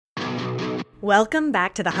Welcome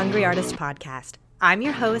back to the Hungry Artist Podcast. I'm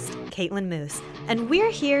your host, Caitlin Moose, and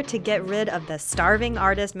we're here to get rid of the starving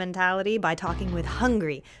artist mentality by talking with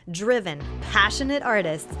hungry, driven, passionate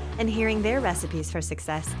artists and hearing their recipes for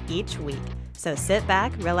success each week. So sit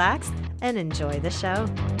back, relax, and enjoy the show.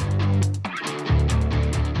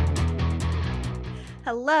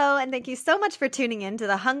 Hello, and thank you so much for tuning in to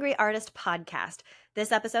the Hungry Artist Podcast.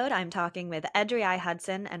 This episode, I'm talking with Edrei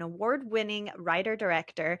Hutson, an award-winning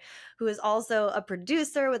writer-director who is also a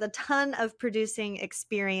producer with a ton of producing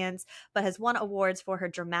experience, but has won awards for her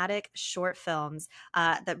dramatic short films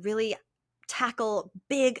that really tackle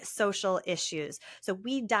big social issues. So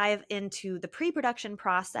we dive into the pre-production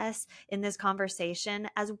process in this conversation,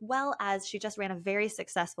 as well as she just ran a very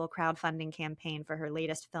successful crowdfunding campaign for her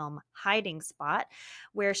latest film, Hiding Spot,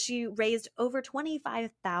 where she raised over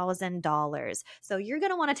 $25,000. So you're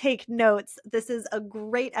going to want to take notes. This is a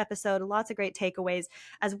great episode, lots of great takeaways,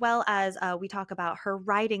 as well as we talk about her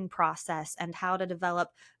writing process and how to develop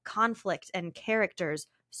conflict and characters.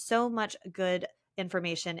 So much good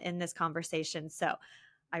information in this conversation. So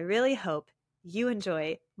I really hope you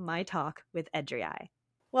enjoy my talk with Edrei.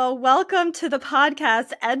 Well, welcome to the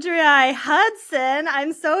podcast, Edrei Hutson.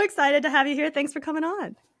 I'm so excited to have you here. Thanks for coming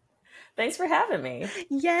on. Thanks for having me.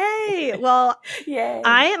 Yay. Well, Yay.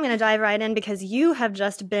 I am going to dive right in because you have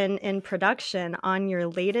just been in production on your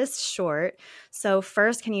latest short. So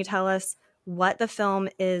first, can you tell us what the film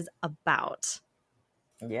is about?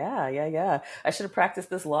 Yeah. I should have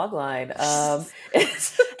practiced this log line.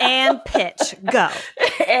 And pitch, go.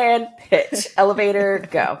 And pitch, elevator,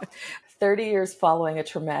 go. 30 years following a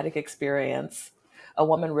traumatic experience, a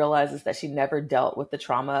woman realizes that she never dealt with the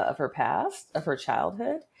trauma of her past, of her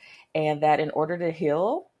childhood, and that in order to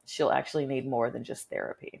heal, she'll actually need more than just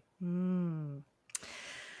therapy.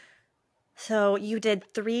 So you did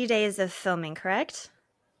 3 days of filming, correct?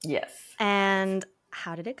 Yes. And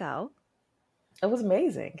how did it go? It was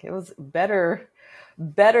amazing. It was better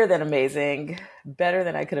than amazing, better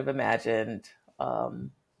than I could have imagined.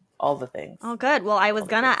 All the things. Oh, good. Well, I was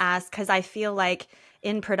going to ask because I feel like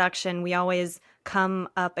in production, we always come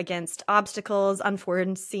up against obstacles,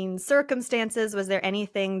 unforeseen circumstances. Was there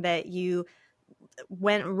anything that you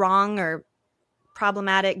went wrong or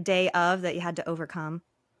problematic day of that you had to overcome?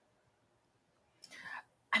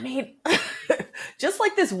 I mean, just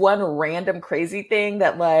like this one random crazy thing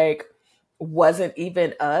that like wasn't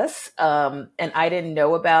even us. And I didn't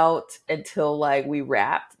know about until like we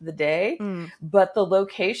wrapped the day, but the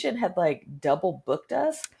location had like double booked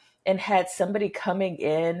us and had somebody coming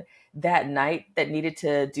in that night that needed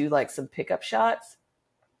to do like some pickup shots.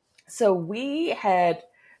 So we had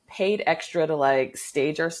paid extra to like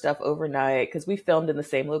stage our stuff overnight because we filmed in the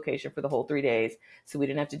same location for the whole 3 days. So we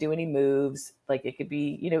didn't have to do any moves. Like it could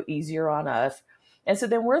be, easier on us. And so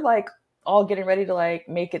then we're like, all getting ready to like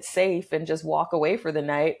make it safe and just walk away for the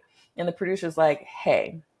night. And the producer's like,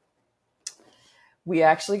 hey, we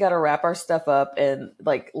actually got to wrap our stuff up and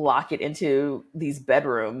like lock it into these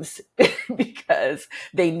bedrooms because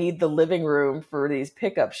they need the living room for these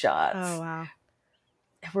pickup shots. Oh, wow.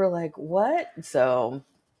 And we're like, what? So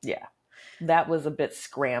yeah, that was a bit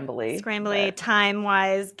scrambly. But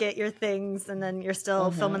time-wise, get your things and then you're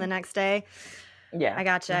still filming the next day. Yeah. I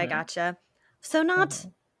gotcha. So not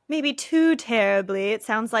maybe too terribly. It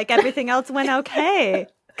sounds like everything else went okay.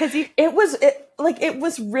 It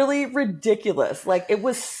was really ridiculous. Like it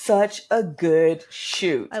was such a good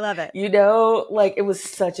shoot. I love it. Like it was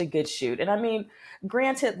such a good shoot. And I mean,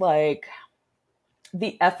 granted, like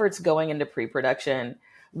the efforts going into pre-production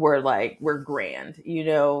were grand,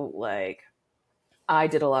 like I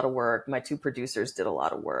did a lot of work. My two producers did a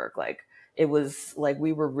lot of work. Like it was like,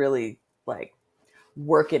 we were really like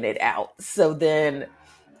working it out. So then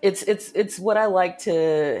it's what I like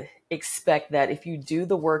to expect, that if you do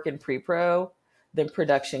the work in pre-pro, then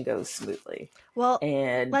production goes smoothly. Well,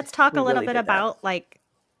 and let's talk a little bit about like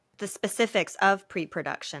the specifics of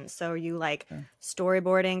pre-production. So are you like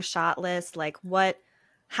storyboarding, shot list, like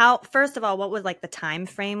first of all, what was like the time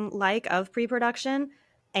frame like of pre-production?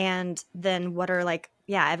 And then what are like,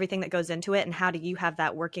 everything that goes into it, and how do you have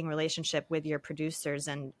that working relationship with your producers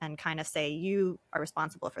and kind of say you are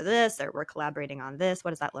responsible for this or we're collaborating on this?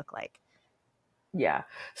 What does that look like? Yeah.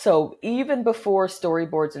 So even before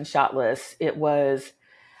storyboards and shot lists,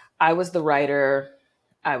 I was the writer,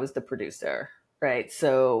 I was the producer, right?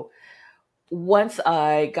 So once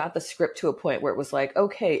I got the script to a point where it was like,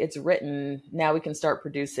 okay, it's written, now we can start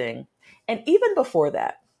producing. And even before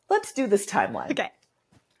that, let's do this timeline. Okay.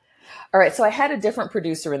 All right. So I had a different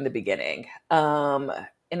producer in the beginning. And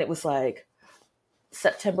it was like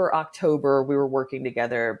September, October, we were working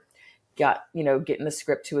together. got, getting the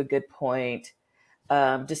script to a good point.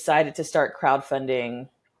 Decided to start crowdfunding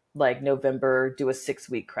like November, do a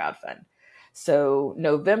 6-week crowdfund. So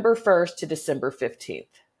November 1st to December 15th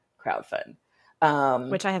crowdfund.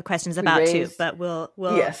 Which I have questions We about too, raised, but we'll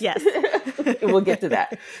yes, yes. we'll get to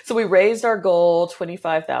that. So we raised our goal,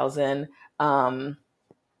 25,000.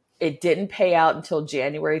 It didn't pay out until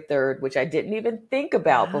January 3rd, which I didn't even think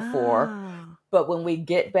about before. Oh, But when we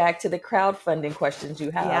get back to the crowdfunding questions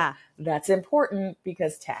you have, yeah. that's important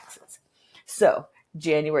because taxes. So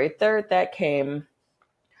January 3rd, that came.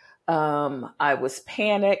 I was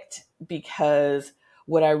panicked because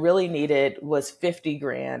what I really needed was 50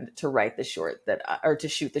 grand to write the short or to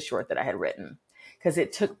shoot the short that I had written. Because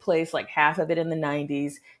it took place like half of it in the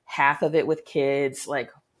 90s, half of it with kids,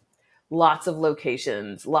 like lots of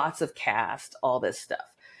locations, lots of cast, all this stuff.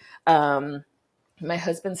 My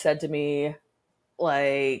husband said to me,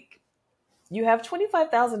 like, you have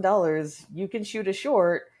 $25,000, you can shoot a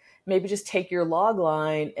short, maybe just take your log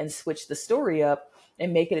line and switch the story up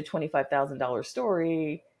and make it a $25,000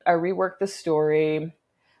 story. I reworked the story,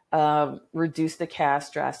 reduced the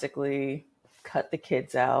cast drastically, cut the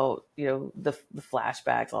kids out, the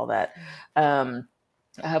flashbacks, all that. I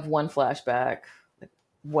have one flashback,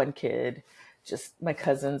 one kid, just my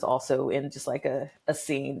cousin's also in just like a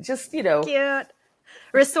scene, just, Cute.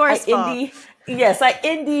 Resourceful. Yes, I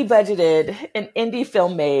indie budgeted, an indie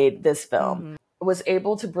film made this film. Mm-hmm. Was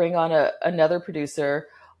able to bring on another producer.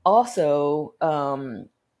 Also,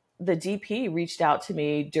 the DP reached out to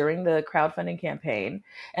me during the crowdfunding campaign,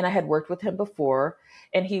 and I had worked with him before,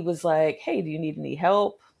 and he was like, hey, do you need any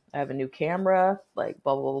help? I have a new camera, like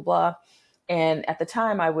blah, blah, blah, blah. And at the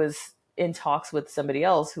time I was in talks with somebody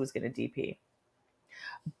else who was going to DP.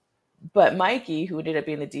 But Mikey, who ended up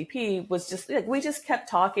being the DP, was just like, we just kept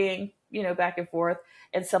talking, back and forth.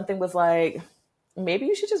 And something was like, maybe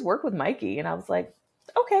you should just work with Mikey. And I was like,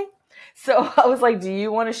 okay. So I was like, do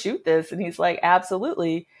you want to shoot this? And he's like,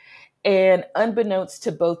 absolutely. And unbeknownst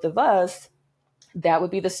to both of us, that would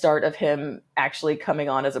be the start of him actually coming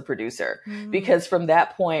on as a producer. Because from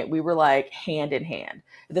that point, we were like hand in hand.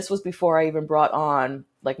 This was before I even brought on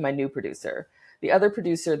like my new producer. The other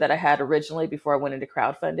producer that I had originally before I went into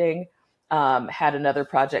crowdfunding had another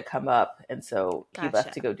project come up. And so he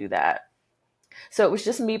left to go do that. So it was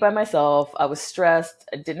just me by myself. I was stressed.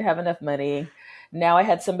 I didn't have enough money. Now I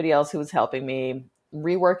had somebody else who was helping me,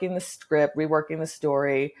 reworking the script, reworking the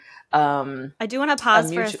story. I do want to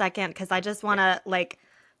pause for a second because I just want to like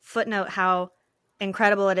footnote how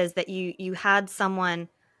incredible it is that you had someone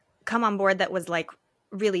come on board that was like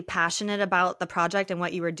really passionate about the project and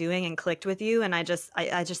what you were doing and clicked with you. And I just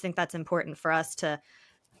think that's important for us to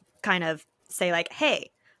kind of say like,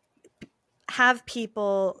 hey,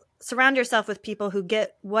 surround yourself with people who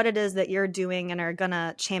get what it is that you're doing and are going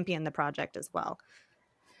to champion the project as well.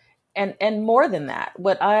 And more than that,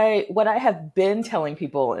 what I have been telling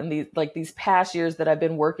people in these past years that I've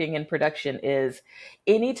been working in production is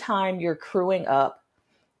anytime you're crewing up,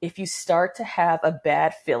 if you start to have a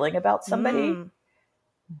bad feeling about somebody,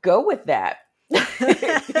 go with that.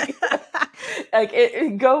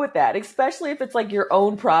 Go with that, especially if it's like your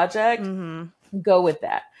own project. Go with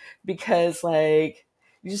that, because like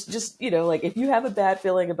just like if you have a bad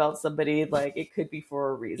feeling about somebody, like it could be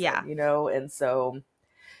for a reason, and so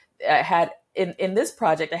I had in this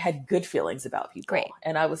project I had good feelings about people. Great.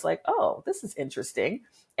 And I was like, oh, this is interesting,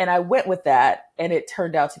 and I went with that, and it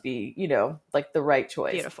turned out to be like the right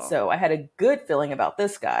choice. Beautiful. So I had a good feeling about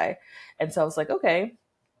this guy, and so I was like, okay.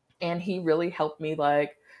 And he really helped me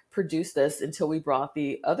like produce this until we brought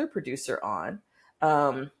the other producer on.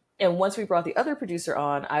 And once we brought the other producer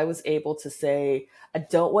on, I was able to say, I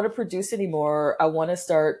don't want to produce anymore. I want to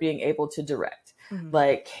start being able to direct.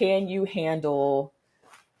 Like, can you handle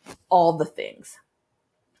all the things?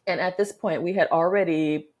 And at this point, we had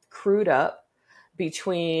already crewed up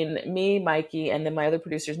between me, Mikey, and then my other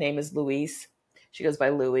producer's name is Louise. She goes by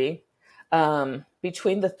Louie.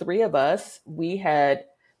 Between the three of us, we had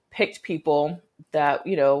picked people that,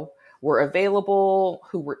 were available,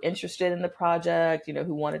 who were interested in the project,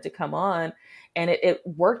 who wanted to come on. And it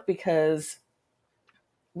worked because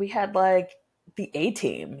we had like the A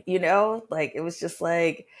team, like it was just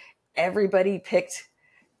like everybody picked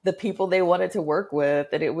the people they wanted to work with.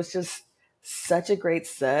 And it was just such a great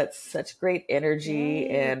set, such great energy. Yay.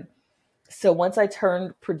 And so once I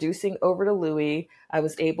turned producing over to Louie, I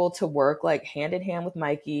was able to work like hand in hand with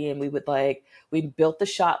Mikey, and we built the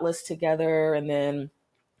shot list together, and then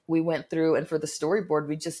we went through, and for the storyboard,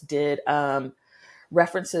 we just did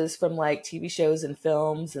references from like TV shows and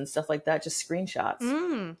films and stuff like that, just screenshots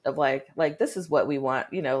Mm. of like this is what we want,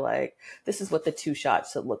 like this is what the two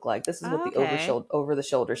shots should look like. This is what the Okay. over the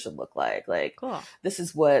shoulder should look like. Like Cool. this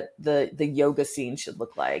is what the yoga scene should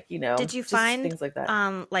look like, Did you just find things like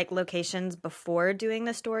that. like locations before doing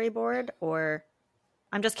the storyboard, or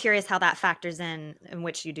I'm just curious how that factors in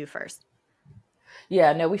which you do first.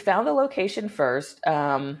 Yeah, no, we found the location first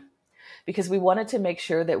because we wanted to make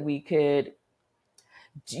sure that we could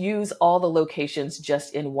use all the locations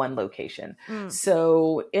just in one location. Mm.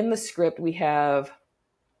 So in the script, we have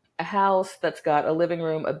a house that's got a living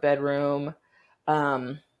room, a bedroom.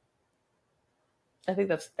 I think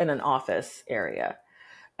that's in an office area.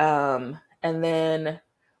 And then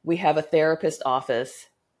we have a therapist office.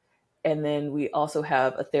 And then we also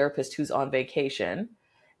have a therapist who's on vacation.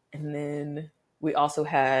 And then we also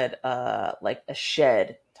had like a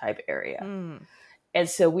shed type area. Mm. And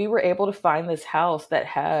so we were able to find this house that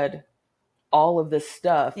had all of this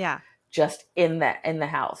stuff Yeah. just in the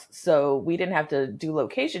house. So we didn't have to do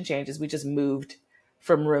location changes. We just moved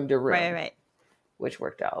from room to room, Right. which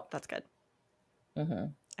worked out. That's good. Mm-hmm.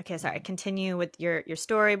 Okay, sorry. Continue with your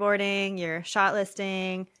storyboarding, your shot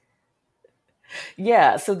listing.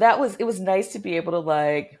 Yeah, so it was nice to be able to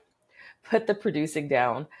like put the producing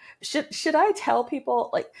down. Should I tell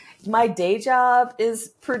people like my day job is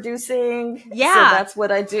producing? Yeah. So that's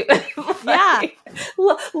what I do. Like,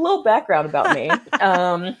 little background about me.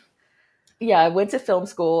 Yeah, I went to film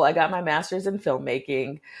school. I got my master's in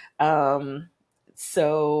filmmaking.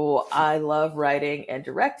 So I love writing and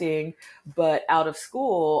directing, but out of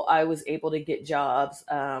school, I was able to get jobs,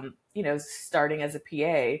 starting as a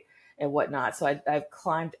PA and whatnot. So I've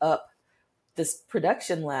climbed up this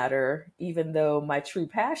production ladder, even though my true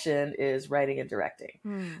passion is writing and directing.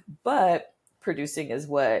 Mm. But producing is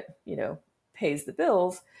what, pays the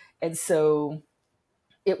bills. And so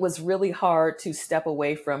it was really hard to step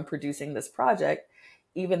away from producing this project,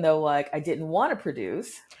 even though like I didn't want to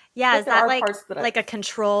produce. Yeah, is that like parts that like a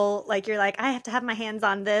control? Like you're like, I have to have my hands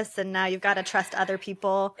on this, and now you've got to trust other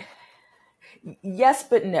people. Yes,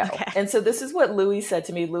 but no. Okay. And so this is what Louis said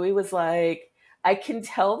to me. Louis was like, I can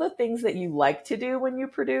tell the things that you like to do when you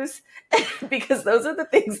produce because those are the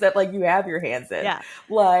things that like you have your hands in. Yeah.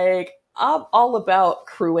 Like I'm all about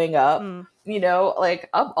crewing up, Mm. like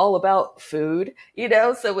I'm all about food,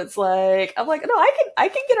 so it's like, I'm like, no, I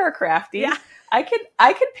can get our crafty. Yeah. I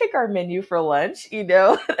can pick our menu for lunch, and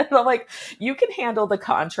I'm like, you can handle the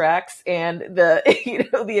contracts and the,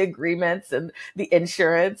 the agreements and the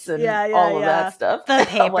insurance and all of that stuff. The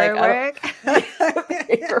paperwork.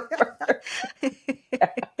 Paperwork.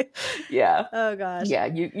 Yeah. Oh gosh. Yeah.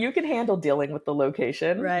 You can handle dealing with the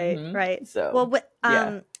location. Right. Mm-hmm. Right. So,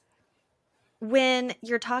 well, when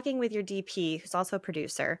you're talking with your DP, who's also a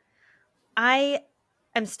producer, I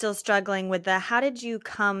am still struggling with how did you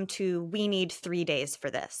come to, we need 3 days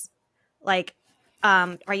for this? Like,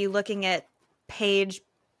 are you looking at page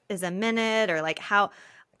is a minute or like how,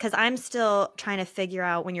 because I'm still trying to figure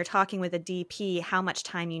out when you're talking with a DP, how much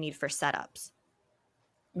time you need for setups.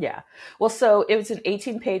 Yeah. Well, so it was an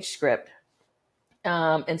 18-page script.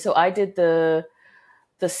 And so I did the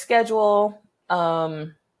schedule.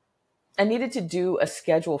 I needed to do a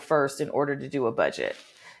schedule first in order to do a budget.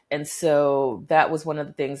 And so that was one of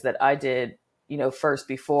the things that I did, first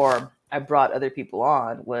before I brought other people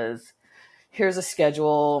on was here's a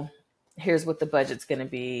schedule. Here's what the budget's going to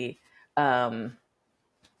be.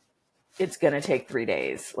 It's going to take 3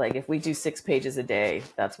 days. Like if we do 6 pages a day,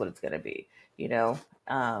 that's what it's going to be,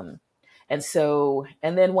 and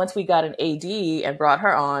then once we got an AD and brought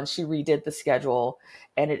her on, she redid the schedule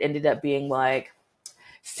and it ended up being like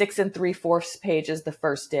 6 3/4 pages the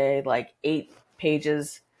first day, like 8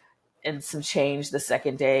 pages and some change the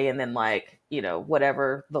second day. And then like,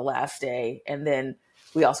 whatever the last day. And then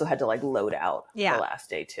we also had to like load out the last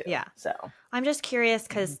day too. Yeah. So I'm just curious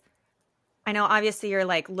because I know obviously you're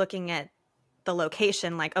like looking at the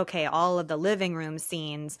location, like, okay, all of the living room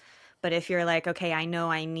scenes. But if you're like, okay, I know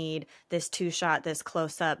I need this 2-shot, this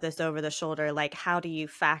close up, this over the shoulder, like how do you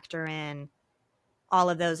factor in all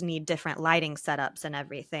of those need different lighting setups and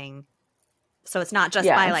everything? So it's not just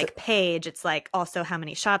by like page, it's like also how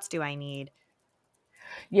many shots do I need?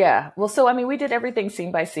 Yeah. Well, so, I mean, we did everything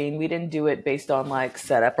scene by scene. We didn't do it based on like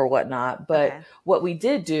setup or whatnot. But what we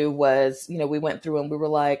did do was, we went through and we were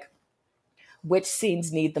like, which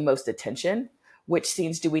scenes need the most attention? Which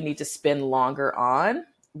scenes do we need to spend longer on?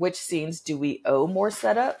 Which scenes do we owe more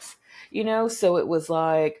setups? So it was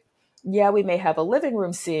like, yeah, we may have a living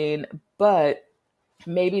room scene, but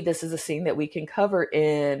maybe this is a scene that we can cover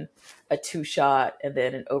in a 2-shot and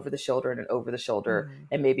then an over the shoulder and an over the shoulder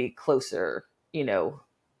and maybe closer you know,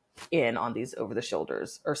 in on these over the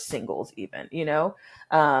shoulders or singles even,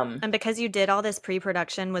 And because you did all this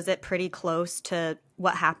pre-production, was it pretty close to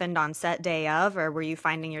what happened on set day of, or were you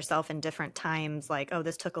finding yourself in different times like, oh,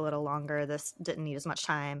 this took a little longer, this didn't need as much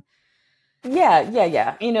time?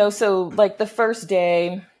 Yeah. So like the first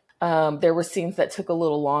day, there were scenes that took a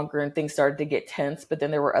little longer and things started to get tense, but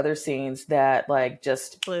then there were other scenes that like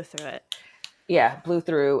just Blew through it. yeah, blew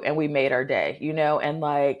through and we made our day, and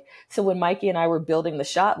like, so when Mikey and I were building the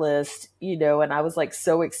shot list, and I was like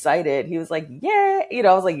so excited, he was like, yay,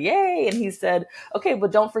 I was like, yay. And he said, okay,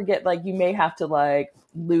 but don't forget, like, you may have to like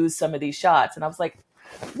lose some of these shots. And I was like,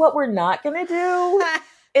 what we're not going to do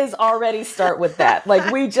is already start with that. Like,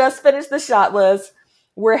 we just finished the shot list.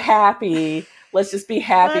 We're happy. Let's just be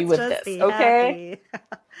happy with this. Okay.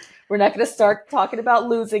 We're not going to start talking about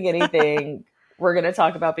losing anything. We're going to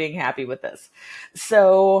talk about being happy with this.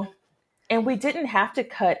 So, and we didn't have to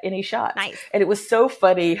cut any shots. Nice. And it was so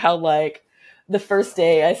funny how like the first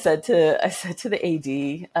day I said to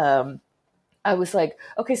the AD, I was like,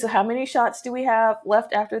 okay, so how many shots do we have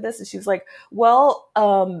left after this? And she was like, well,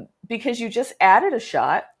 because you just added a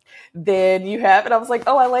shot, then you have, and I was like,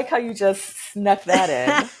 oh, I like how you just snuck that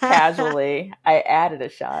in casually. I added a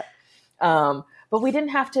shot. But we didn't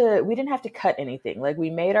have to cut anything. Like, we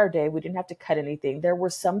made our day. We didn't have to cut anything. There were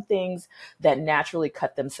some things that naturally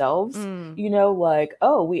cut themselves, like,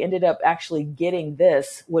 oh, we ended up actually getting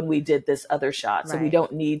this when we did this other shot. So we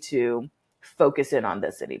don't need to focus in on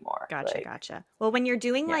this anymore. Gotcha. Well, when you're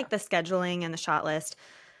doing like the scheduling and the shot list,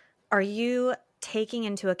 are you taking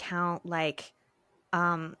into account like,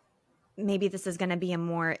 maybe this is going to be a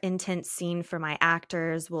more intense scene for my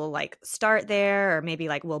actors, we'll like start there, or maybe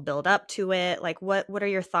like we'll build up to it? Like, what are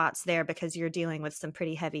your thoughts there? Because you're dealing with some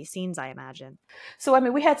pretty heavy scenes, I imagine. So, I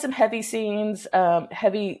mean, we had some heavy scenes,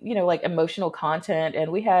 heavy, like emotional content,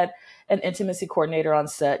 and we had an intimacy coordinator on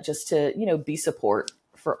set just to, be support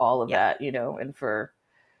for all of that, and for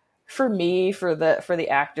me, for the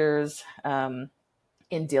actors,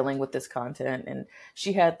 in dealing with this content. And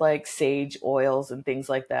she had like sage oils and things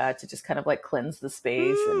like that to just kind of like cleanse the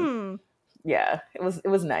space. And yeah, it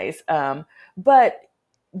was nice. But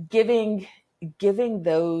giving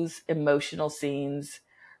those emotional scenes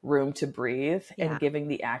room to breathe and giving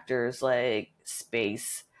the actors like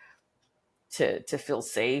space to feel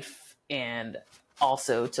safe, and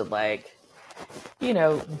also to like,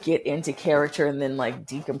 get into character and then like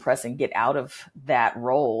decompress and get out of that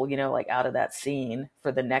role, like out of that scene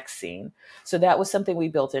for the next scene. So that was something we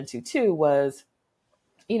built into too, was,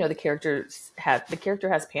 the character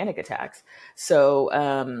has panic attacks. So,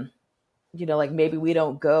 like maybe we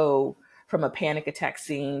don't go from a panic attack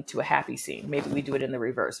scene to a happy scene. Maybe we do it in the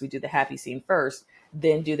reverse. We do the happy scene first,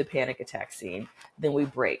 then do the panic attack scene. Then we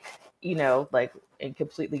break, like, and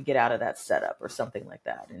completely get out of that setup or something like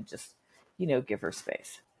that. And just, give her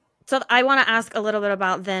space. So I want to ask a little bit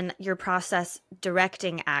about then your process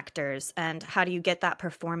directing actors, and how do you get that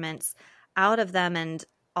performance out of them? And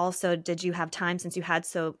also, did you have time, since you had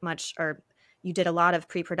so much, or you did a lot of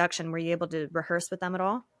pre-production, were you able to rehearse with them at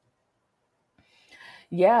all?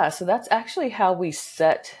 Yeah, so that's actually how we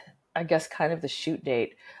set, I guess, kind of the shoot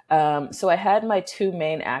date. So I had my two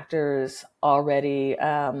main actors already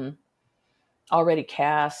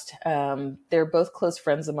cast. They're both close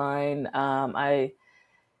friends of mine. I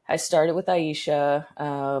started with Aisha.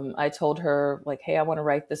 I told her like, hey, I want to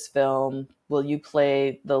write this film. Will you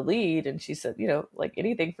play the lead? And she said, like,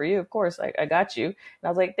 anything for you. Of course, I got you. And I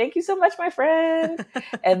was like, thank you so much, my friend.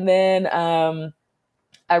 And then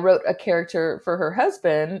I wrote a character for her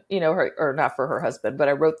husband, or not for her husband, but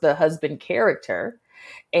I wrote the husband character.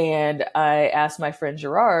 And I asked my friend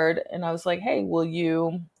Gerard, and I was like, hey, will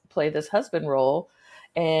you play this husband role?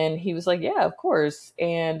 And he was like, yeah, of course.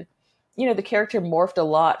 And, the character morphed a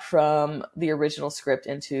lot from the original script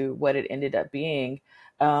into what it ended up being.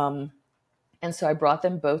 And so I brought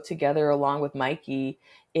them both together along with Mikey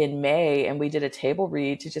in May, and we did a table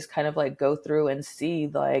read to just kind of like go through and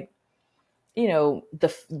see like,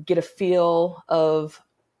 get a feel of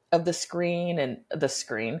the screen and the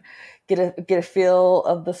screen, get a feel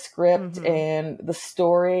of the script and the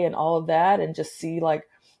story and all of that. And just see like,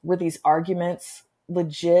 were these arguments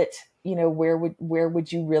legit? Where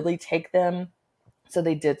would you really take them? So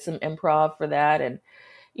they did some improv for that. And,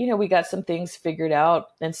 we got some things figured out.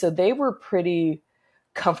 And so they were pretty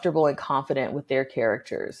comfortable and confident with their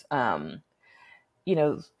characters. So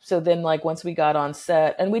then like once we got on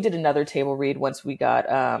set, and we did another table read once we got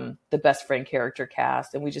the best friend character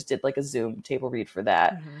cast, and we just did like a Zoom table read for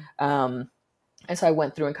that. And so I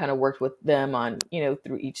went through and kind of worked with them on,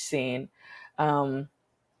 through each scene.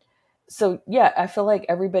 So yeah, I feel like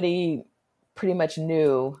everybody pretty much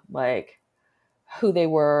knew like who they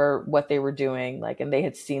were, what they were doing, like, and they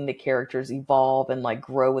had seen the characters evolve and like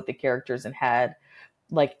grow with the characters and had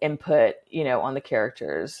like input, on the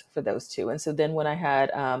characters for those two. And so then when I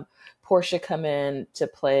had Portia come in to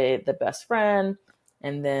play the best friend,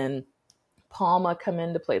 and then Palma come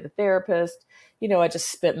in to play the therapist, I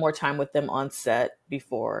just spent more time with them on set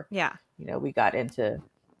before, Yeah. we got into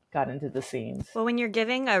the scenes. Well, when you're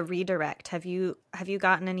giving a redirect, have you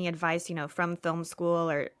gotten any advice, from film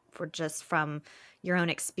school or for just from your own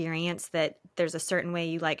experience that there's a certain way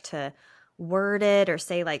you like to word it or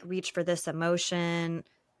say like reach for this emotion?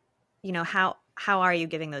 How are you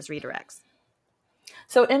giving those redirects?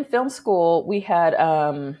 So in film school, we had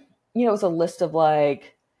it was a list of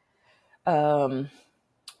like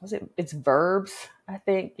it's verbs, I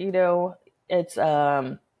think, it's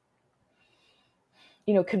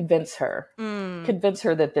convince her. Convince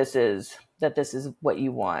her that this is what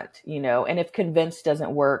you want, and if convince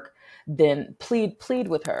doesn't work, then plead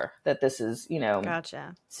with her that this is,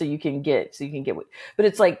 Gotcha. so you can get what, but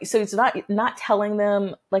it's like, so it's not telling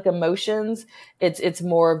them like emotions. It's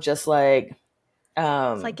more of just like,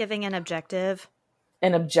 it's like giving an objective,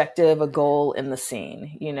 a goal in the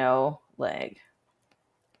scene, like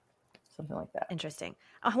something like that. Interesting.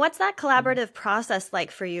 What's that collaborative process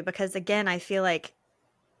like for you? Because again, I feel like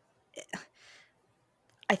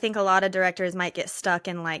I think a lot of directors might get stuck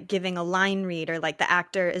in like giving a line read or like the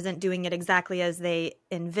actor isn't doing it exactly as they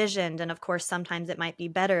envisioned. And of course, sometimes it might be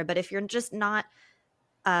better. But if you're just not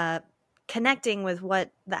connecting with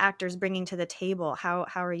what the actor's bringing to the table, how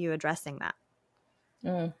are you addressing that?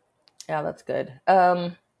 Yeah, that's good.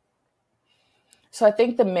 So I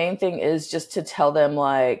think the main thing is just to tell them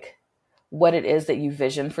like what it is that you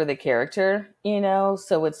vision for the character,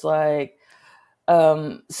 So it's like,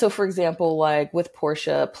 so for example, like with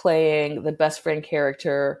Portia playing the best friend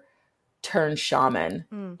character turned shaman,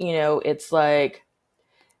 it's like,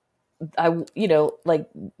 like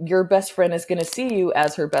your best friend is going to see you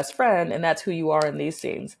as her best friend, and that's who you are in these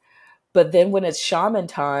scenes. But then when it's shaman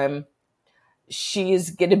time,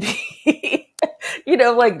 she's going to be,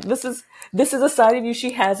 like this is a side of you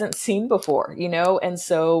she hasn't seen before, and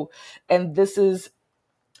so, and this is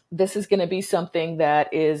going to be something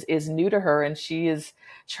that is new to her, and she is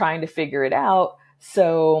trying to figure it out.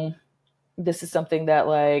 So this is something that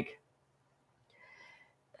like,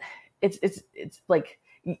 it's like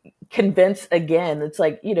convince again. It's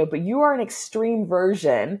like, but you are an extreme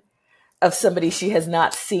version of somebody she has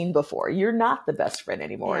not seen before. You're not the best friend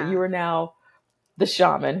anymore. Yeah. You are now the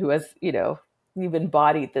shaman who has, you've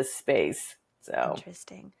embodied this space. So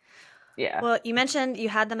interesting. Yeah. Well, you mentioned you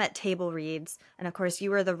had them at table reads, and of course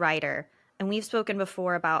you were the writer. And we've spoken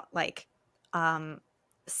before about like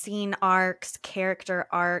scene arcs, character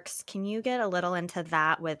arcs. Can you get a little into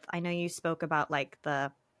that with, I know you spoke about like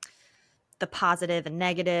the positive and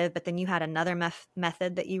negative, but then you had another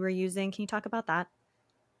method that you were using. Can you talk about that?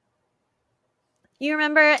 You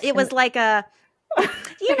remember it was like a, you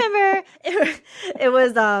remember it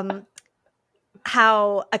was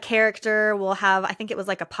how a character will have, I think it was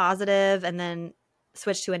like a positive and then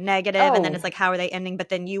switch to a negative, and then it's like, how are they ending? But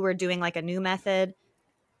then you were doing like a new method.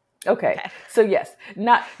 Okay. So yes,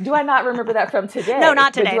 do I not remember that from today? No,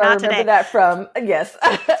 not today. Do I remember that from, yes.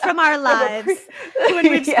 From our lives when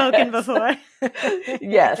we've spoken before.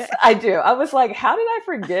 Yes, I do. I was like, how did I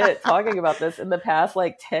forget talking about this in the past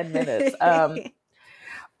like 10 minutes? All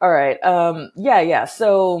right. Yeah.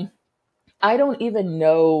 So I don't even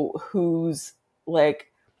know whose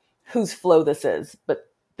flow this is, but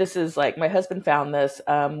this is like, my husband found this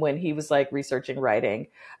when he was like researching writing.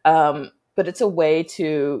 But it's a way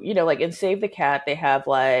to, like in Save the Cat, they have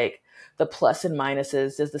like the plus and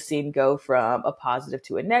minuses. Does the scene go from a positive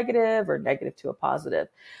to a negative or negative to a positive?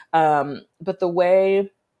 But the way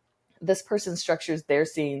this person structures their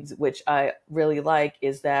scenes, which I really like,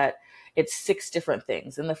 is that it's 6 different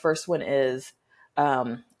things. And the first one is,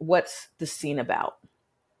 what's the scene about?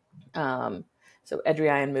 So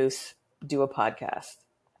Edrei and Moose do a podcast.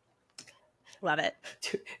 Love it.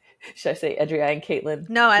 Should I say Edrei and Caitlin?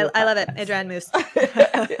 No, I love it. Edrei and Moose.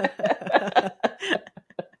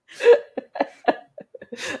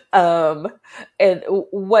 And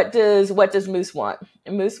what does Moose want?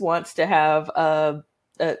 Moose wants to have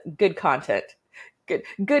good content,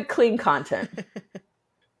 good clean content.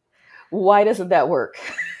 Why doesn't that work?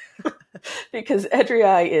 Because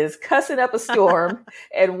Edrei is cussing up a storm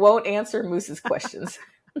and won't answer Moose's questions.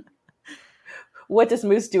 What does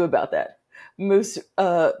Moose do about that? Moose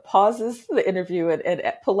pauses the interview and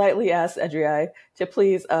politely asks Edrei to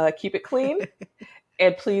please keep it clean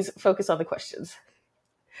and please focus on the questions.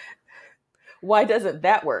 Why doesn't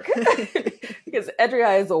that work? Because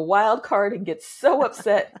Edrei is a wild card and gets so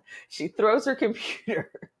upset, she throws her computer.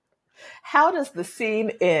 How does the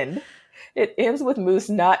scene end? It ends with Moose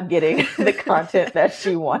not getting the content that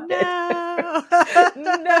she wanted. No.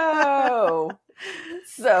 No.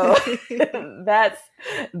 So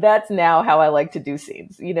that's now how I like to do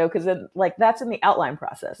scenes, because then like that's in the outline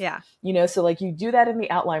process. Yeah. So like you do that in the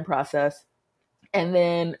outline process. And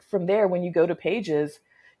then from there, when you go to pages,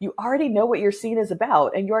 you already know what your scene is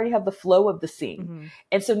about and you already have the flow of the scene. Mm-hmm.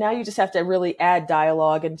 And so now you just have to really add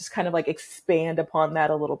dialogue and just kind of like expand upon that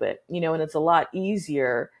a little bit, and it's a lot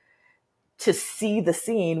easier to see the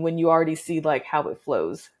scene when you already see like how it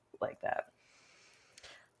flows like that.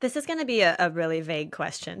 This is going to be a really vague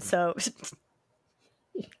question. So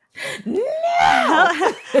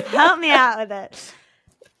No! help me out with it.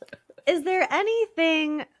 Is there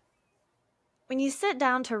anything, when you sit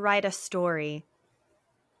down to write a story,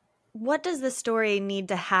 what does the story need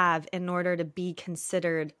to have in order to be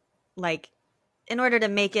considered, like, in order to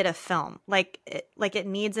make it a film? Like it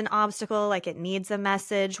needs an obstacle, like it needs a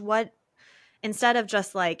message. What, instead of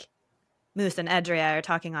just like Moose and Edrei are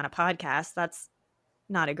talking on a podcast, that's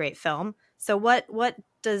not a great film. So what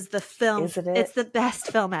does the film? Isn't it? It's the best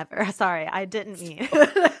film ever. Sorry, I didn't mean. Isn't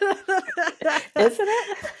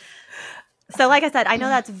it? So like I said, I know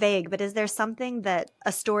that's vague, but is there something that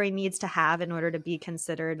a story needs to have in order to be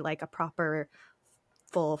considered like a proper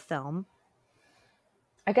full film?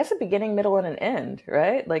 I guess a beginning, middle, and an end,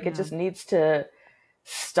 right? Like it just needs to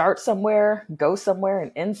start somewhere, go somewhere,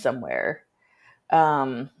 and end somewhere.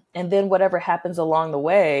 And then whatever happens along the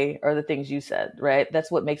way are the things you said, right?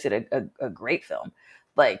 That's what makes it a great film.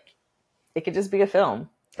 Like it could just be a film.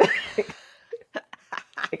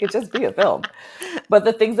 It could just be a film. But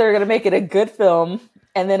the things that are going to make it a good film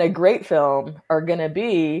and then a great film are going to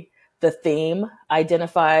be the theme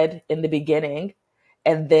identified in the beginning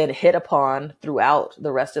and then hit upon throughout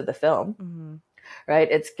the rest of the film, Mm-hmm. right?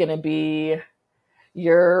 It's going to be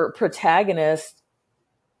your protagonist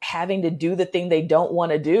having to do the thing they don't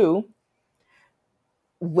want to do,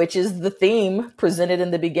 which is the theme presented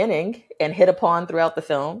in the beginning and hit upon throughout the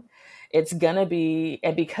film. It's going to be,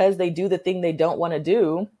 and because they do the thing they don't want to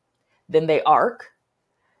do, then they arc.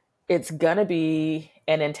 It's going to be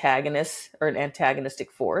an antagonist or an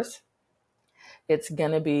antagonistic force. It's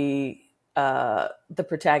going to be the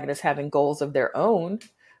protagonist having goals of their own,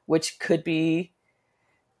 which could be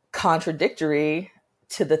contradictory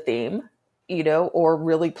to the theme, or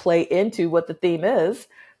really play into what the theme is,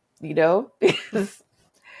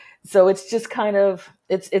 So it's just kind of,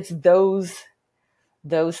 it's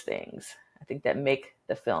those things, I think, that make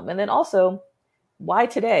the film. And then also, why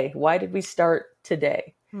today? Why did we start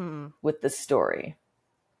today with the story?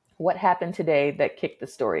 What happened today that kicked the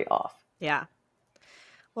story off? Yeah.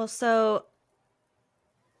 Well, so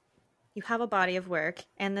you have a body of work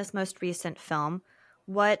and this most recent film.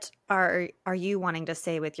 What are you wanting to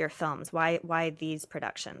say with your films? Why these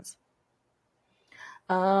productions?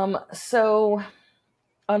 So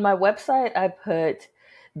on my website, I put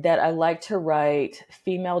that I like to write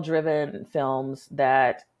female-driven films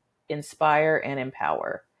that inspire and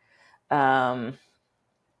empower.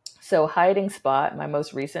 So Hiding Spot, my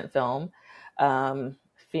most recent film,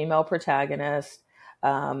 female protagonist,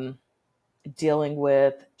 dealing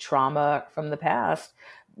with trauma from the past,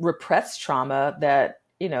 repressed trauma that,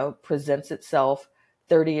 presents itself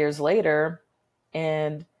 30 years later.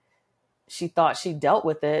 And she thought she dealt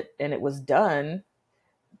with it and it was done.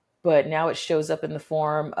 But now it shows up in the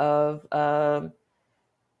form of,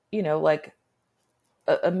 like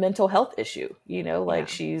a mental health issue, like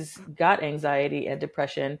she's got anxiety and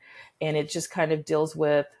depression, and it just kind of deals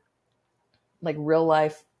with like real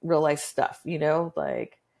life stuff,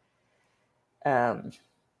 like,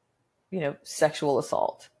 sexual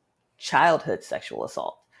assault, childhood sexual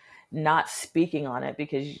assault, not speaking on it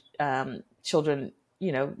because children,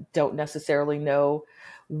 don't necessarily know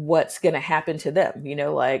what's going to happen to them,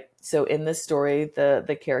 like, so in this story,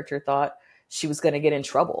 the character thought she was going to get in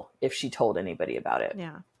trouble if she told anybody about it.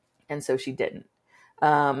 Yeah. And so she didn't.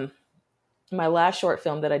 My last short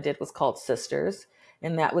film that I did was called Sisters,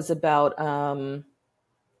 and that was about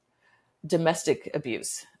domestic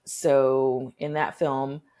abuse. So in that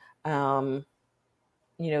film,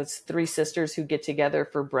 it's three sisters who get together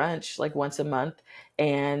for brunch like once a month,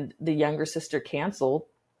 and the younger sister canceled.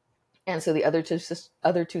 And so the other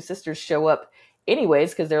two sisters show up anyways,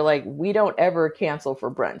 because they're like, we don't ever cancel for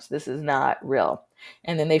brunch. This is not real.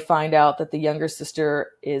 And then they find out that the younger sister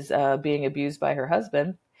is being abused by her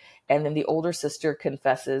husband. And then the older sister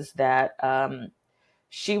confesses that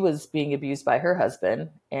she was being abused by her husband,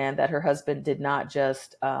 and that her husband did not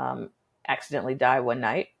just accidentally die one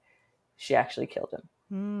night. She actually killed him.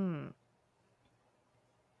 Mm.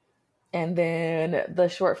 And then the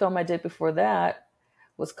short film I did before that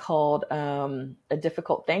was called A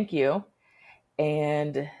Difficult Thank You.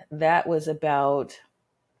 And that was about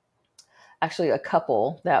actually a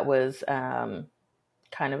couple that was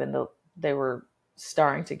kind of they were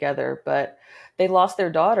starring together, but they lost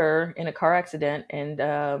their daughter in a car accident.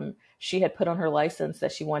 And she had put on her license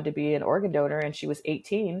that she wanted to be an organ donor, and she was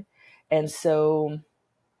 18. And so,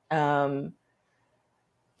 um,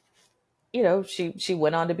 she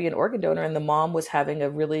went on to be an organ donor, and the mom was having a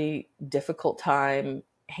really difficult time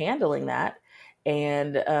handling that.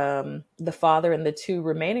 And the father and the two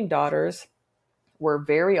remaining daughters were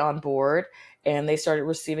very on board, and they started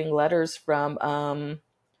receiving letters from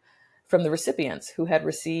the recipients who had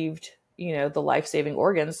received, the life-saving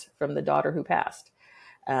organs from the daughter who passed.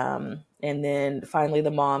 And then finally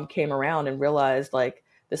the mom came around and realized, like,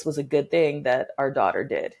 this was a good thing that our daughter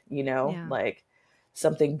did, Yeah. like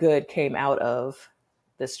something good came out of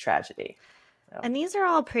this tragedy. So. And these are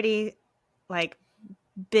all pretty, like,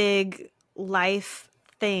 big life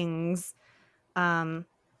things. In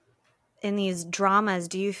these dramas,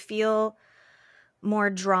 do you feel more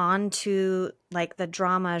drawn to, like, the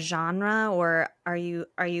drama genre, or are you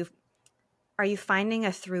finding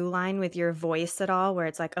a through line with your voice at all, where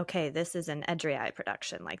it's like, okay, this is an Edrei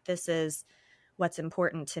production, like, this is what's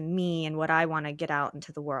important to me and what I want to get out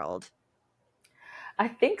into the world? I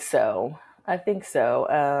think so. I think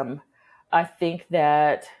so. I think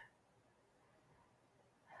that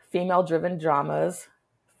female-driven dramas,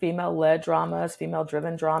 female-led dramas,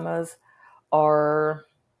 female-driven dramas are,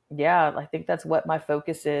 yeah, I think that's what my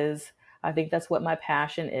focus is. I think that's what my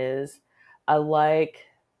passion is. I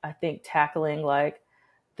think tackling like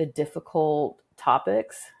the difficult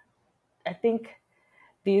topics. I think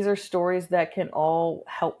these are stories that can all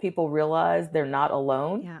help people realize they're not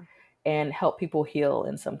alone, Yeah. and help people heal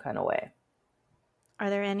in some kind of way. Are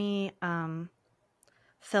there any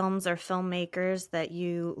films or filmmakers that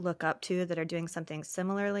you look up to that are doing something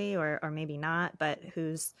similarly, or maybe not, but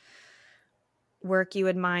whose work you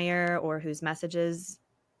admire or whose messages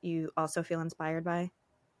you also feel inspired by?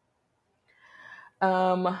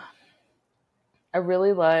 Um, I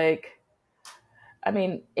really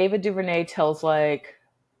Ava DuVernay tells like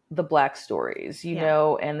the Black stories,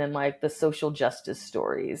 Yeah. and then like the social justice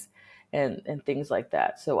stories and things like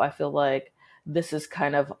that. So I feel like this is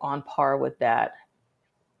kind of on par with that,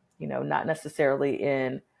 not necessarily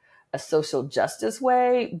in a social justice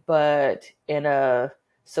way, but in a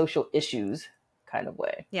social issues kind of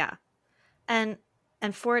way. Yeah. And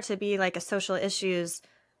for it to be like a social issues,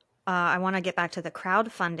 I want to get back to the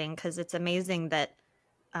crowdfunding, because it's amazing that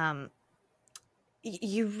um,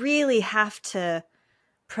 you really have to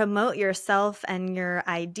promote yourself and your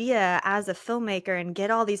idea as a filmmaker and get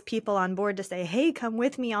all these people on board to say, hey, come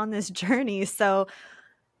with me on this journey. So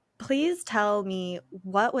please tell me,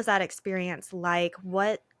 what was that experience like?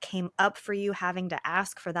 What came up for you having to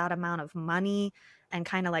ask for that amount of money? And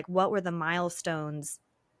kind of like, what were the milestones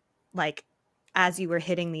like as you were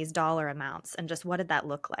hitting these dollar amounts, and just what did that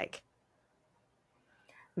look like?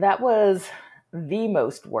 That was the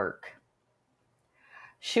most work.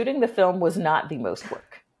 Shooting the film was not the most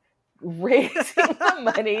work. Raising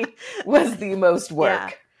the money was the most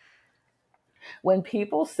work. Yeah. When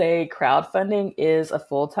people say crowdfunding is a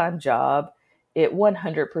full-time job, it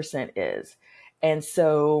 100% is. And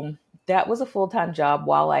so that was a full-time job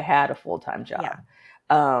while I had a full-time job.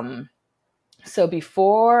 Yeah. So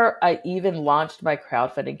before I even launched my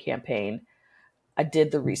crowdfunding campaign, I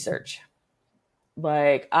did the research.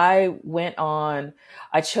 Like I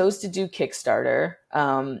chose to do Kickstarter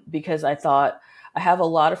because I thought I have a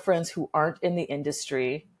lot of friends who aren't in the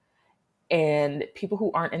industry, and people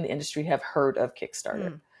who aren't in the industry have heard of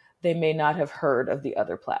Kickstarter. They may not have heard of the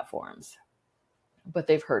other platforms, but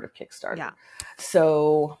they've heard of Kickstarter. Yeah.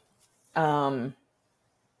 So, and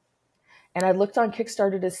I looked on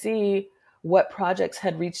Kickstarter to see what projects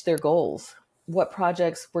had reached their goals, what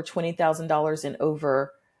projects were $20,000 and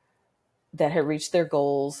over that had reached their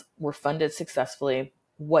goals, were funded successfully.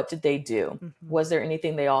 What did they do? Mm-hmm. Was there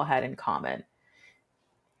anything they all had in common?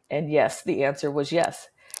 And yes, the answer was yes.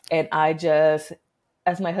 And I just,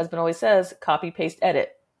 as my husband always says, copy, paste,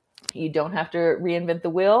 edit. You don't have to reinvent the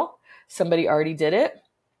wheel. Somebody already did it.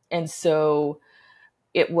 And so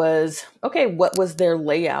it was, okay, what was their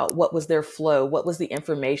layout? What was their flow? What was the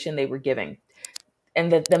information they were giving?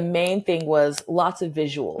 And the main thing was lots of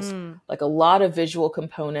visuals, like a lot of visual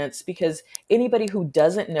components, because anybody who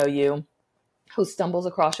doesn't know you, who stumbles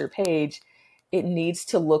across your page, it needs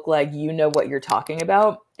to look like you know what you're talking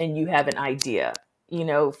about and you have an idea.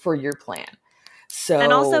 for your plan.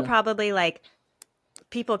 And also So probably like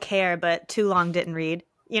people care, but too long didn't read.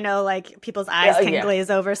 Like people's eyes can yeah, glaze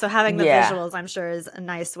over. So having the yeah, visuals, I'm sure, is a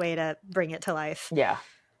nice way to bring it to life. yeah,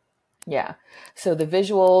 yeah. So the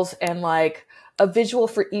visuals, and like a visual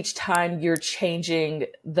for each time you're changing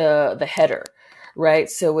the header, right?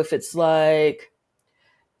 So if it's like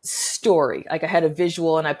story, like I had a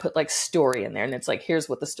visual and I put like story in there, and it's like, here's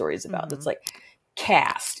what the story is about. It's like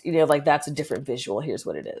cast, like that's a different visual. Here's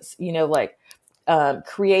what it is, like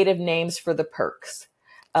creative names for the perks.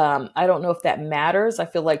 I don't know if that matters. I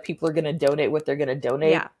feel like people are going to donate what they're going to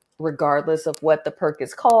donate, Yeah. regardless of what the perk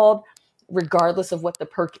is called, regardless of what the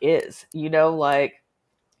perk is. Like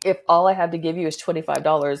if all I have to give you is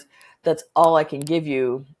 $25, that's all I can give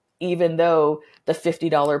you, even though the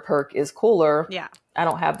 $50 perk is cooler. Yeah. I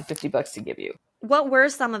don't have the $50 to give you. What were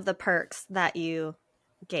some of the perks that you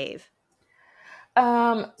gave?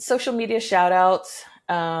 Social media shout outs,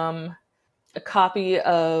 a copy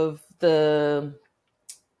of the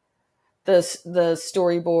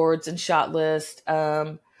storyboards and shot list,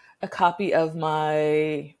 a copy of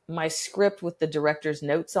my script with the director's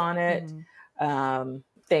notes on it.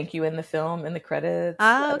 Thank you in the film, in the credits.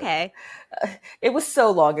 Oh, okay. It was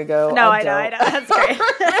so long ago. No, I don't know. That's great.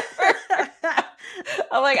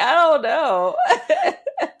 I'm like, I don't know.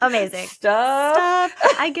 Amazing. Stuff.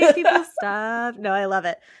 I gave people stuff. No, I love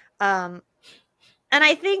it. And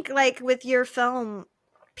I think like with your film,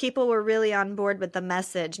 people were really on board with the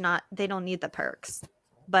message, not they don't need the perks.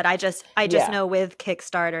 But I just Yeah. know with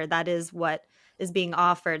Kickstarter that is what is being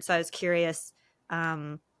offered. So I was curious,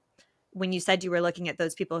 when you said you were looking at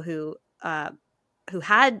those people who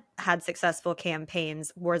had successful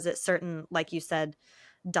campaigns, was it certain, like you said,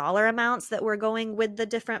 dollar amounts that were going with the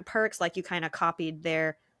different perks? Like you kind of copied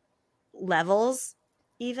their levels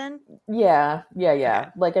even? Yeah. Okay.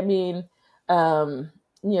 Like, I mean,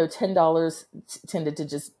 $10 tended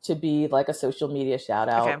to be like a social media shout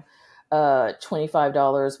Okay. out.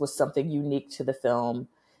 $25 was something unique to the film.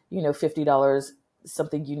 $50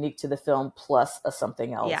 something unique to the film plus a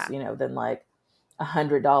something else. Yeah. Then like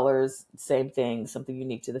 $100, same thing, something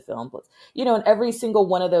unique to the film. Plus, and every single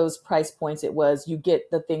one of those price points, it was you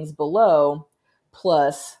get the things below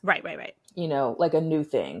plus, Right. like a new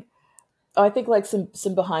thing. I think like some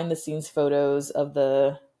behind the scenes photos of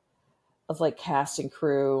like cast and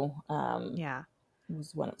crew. Yeah.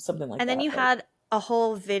 Was something like And then that. you But had a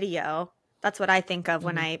whole video. That's what I think of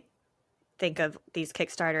when mhm. I think of these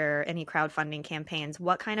Kickstarter or any crowdfunding campaigns.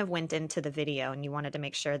 What kind of went into the video, and you wanted to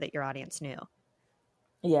make sure that your audience knew?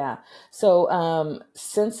 Yeah. So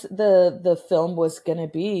since the film was gonna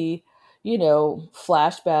be,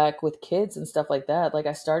 flashback with kids and stuff like that, like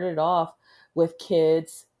I started off with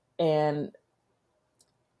kids and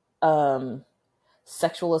um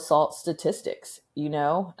sexual assault statistics,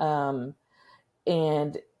 and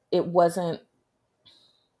it wasn't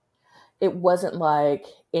it wasn't like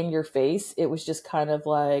in your face. It was just kind of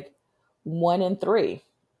like 1 in 3.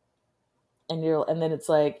 And then it's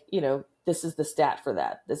like, this is the stat for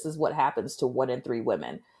that. This is what happens to 1 in 3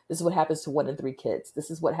 women. This is what happens to 1 in 3 kids.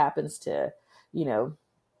 This is what happens to, you know,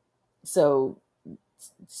 so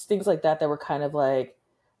things like that were kind of like,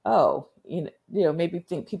 oh, maybe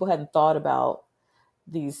think people hadn't thought about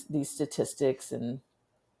these statistics and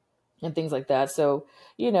things like that. So,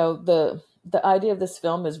 the idea of this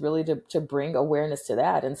film is really to bring awareness to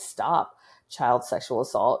that and stop child sexual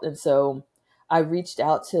assault. And so I reached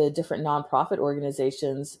out to different nonprofit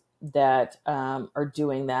organizations that are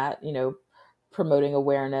doing that, promoting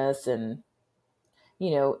awareness and,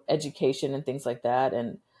 education and things like that,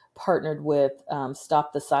 and partnered with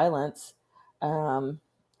Stop the Silence. And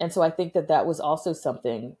so I think that was also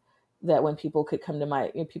something that when people could come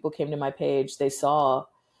to people came to my page, they saw,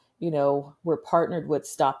 we're partnered with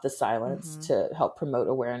Stop the Silence to help promote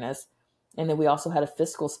awareness. And then we also had a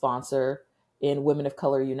fiscal sponsor in Women of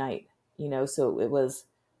Color Unite, so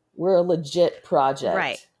we're a legit Right.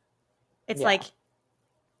 project. It's Yeah. like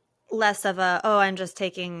less of a, oh, I'm just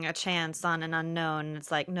taking a chance on an unknown.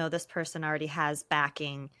 It's like, no, this person already has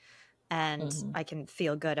backing, and I can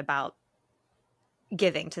feel good about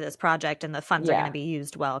giving to this project, and the funds are going to be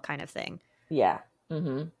used well, kind of thing. Yeah.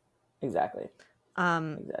 Exactly.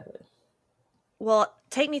 Exactly. Well,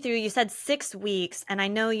 take me through, you said 6 weeks, and I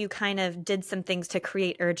know you kind of did some things to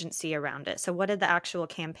create urgency around it. So what did the actual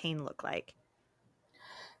campaign look like?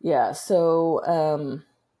 Yeah. So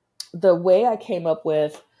the way I came up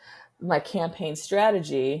with my campaign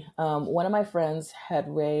strategy, one of my friends had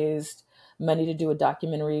raised money to do a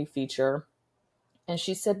documentary feature. And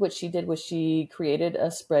she said what she did was she created a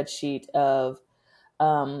spreadsheet of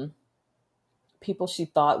people she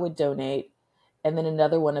thought would donate. and then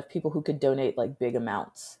another one of people who could donate like big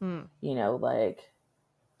amounts, like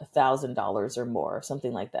 $1,000 or more,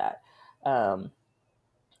 something like that.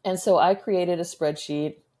 And so I created a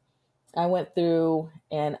spreadsheet. I went through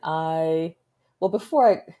and before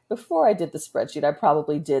I did the spreadsheet, I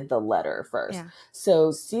probably did the letter first. Yeah.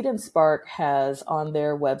 So Seed and Spark has on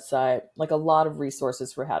their website like a lot of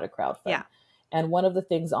resources for how to crowdfund. Yeah. And one of the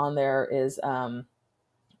things on there is an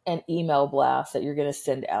email blast that you're going to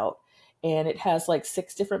send out. And it has like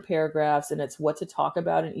 6 different paragraphs, and it's what to talk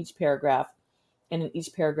about in each paragraph. And in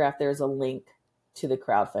each paragraph, there's a link to the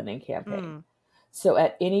crowdfunding campaign. So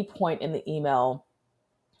at any point in the email,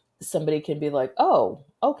 somebody can be like, oh,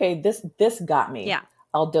 okay, this got me. Yeah.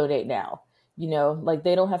 I'll donate now. Like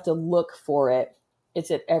they don't have to look for it.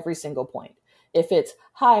 It's at every single point. If it's,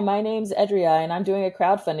 hi, my name's Edrei and I'm doing a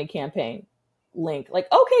crowdfunding campaign, link, like,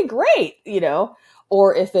 okay, great.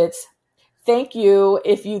 Or if it's, thank you,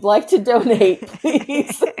 if you'd like to donate,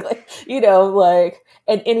 please,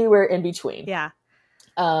 and anywhere in between. Yeah.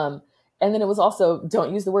 And then it was also,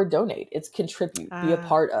 don't use the word donate. It's contribute, be a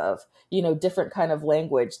part of, different kind of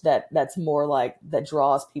language that's more like, that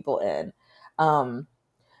draws people in.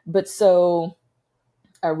 But so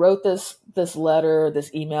I wrote this letter,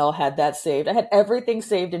 this email, had that saved. I had everything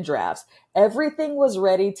saved in drafts. Everything was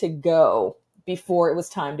ready to go before it was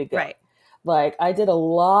time to go. Right. Like I did a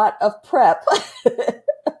lot of prep.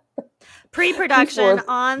 Pre-production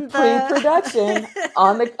on the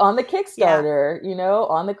Kickstarter,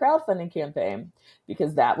 on the crowdfunding campaign,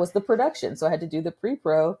 because that was the production. So I had to do the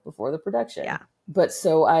pre-pro before the production. Yeah. But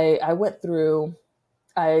so I went through,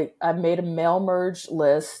 I made a mail merge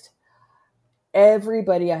list.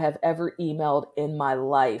 Everybody I have ever emailed in my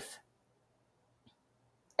life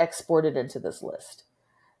exported into this list.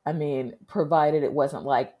 I mean, provided it wasn't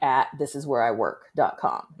like at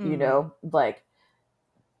thisiswhereiwork.com,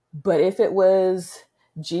 but if it was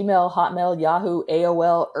Gmail, Hotmail, Yahoo,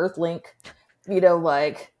 AOL, Earthlink,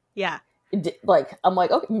 yeah, I'm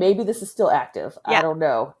like, okay, maybe this is still active. Yeah. I don't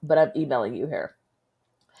know, but I'm emailing you here.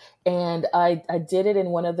 And I did it in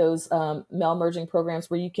one of those mail merging programs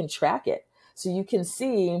where you can track it. So you can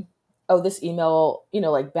see, oh, this email,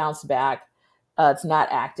 bounced back. It's not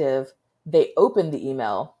active. They opened the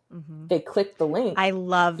email. Mm-hmm. They clicked the link. I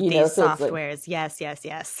love these softwares. Yes.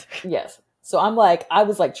 Yes. So I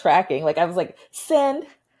was like tracking, I was like, send.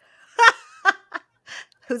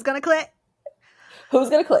 Who's going to click?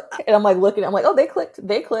 And I'm like looking, I'm like, oh, they clicked.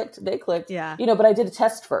 Yeah. But I did a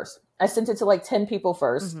test first. I sent it to like 10 people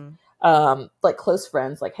first, like close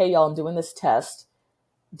friends, like, hey, y'all, I'm doing this test.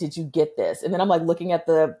 Did you get this? And then I'm like looking at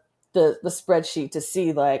the spreadsheet to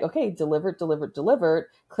see like, okay, delivered,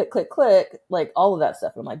 click, like all of that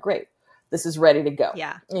stuff. And I'm like, great, this is ready to go.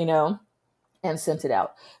 Yeah. And sent it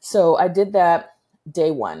out. So I did that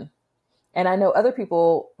day one. And I know other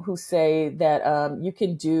people who say that you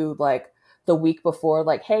can do like the week before,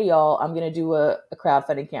 like, hey, y'all, I'm going to do a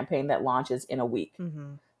crowdfunding campaign that launches in a week.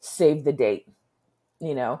 Mm-hmm. Save the date,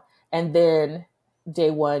 and then day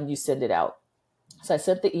one, you send it out. So I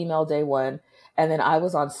sent the email day one, and then I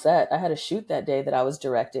was on set. I had a shoot that day that I was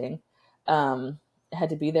directing. I had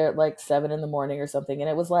to be there at like 7 a.m. or something. And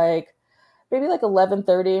it was like maybe like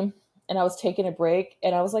 11:30. And I was taking a break,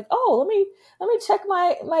 and I was like, oh, let me check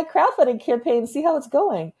my crowdfunding campaign, see how it's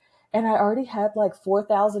going. And I already had like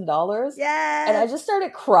 $4,000. Yes. And I just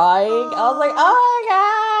started crying. Aww. I was like, oh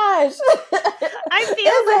my gosh. I feel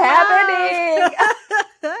it's happening.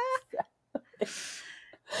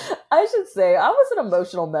 I should say I was an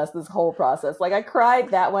emotional mess this whole process. Like I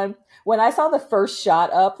cried that one when I saw the first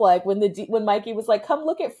shot up, like when Mikey was like, come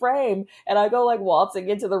look at frame. And I go like waltzing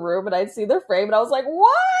into the room and I'd see their frame and I was like,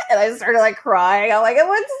 what? And I just started like crying. I'm like, it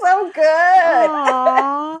looks so good.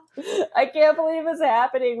 I can't believe it's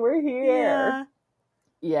happening. We're here.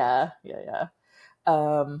 Yeah.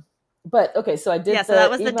 But okay, so I did so that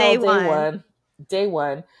was the day one. Day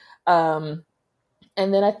one.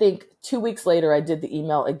 And then I think 2 weeks later, I did the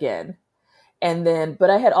email again. And then, but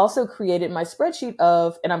I had also created my spreadsheet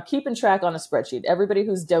and I'm keeping track on a spreadsheet. Everybody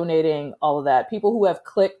who's donating, all of that, people who have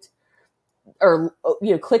clicked or,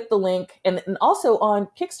 click the link. And also on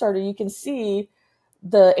Kickstarter, you can see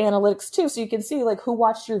the analytics too. So you can see like who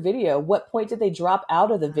watched your video, what point did they drop out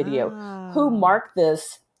of the video, who marked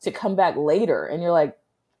this to come back later. And you're like,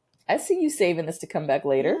 I see you saving this to come back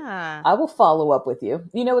later. Yeah. I will follow up with you.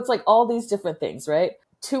 It's like all these different things, right?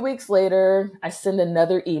 2 weeks later, I send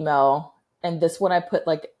another email, and this one I put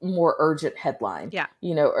like more urgent headline,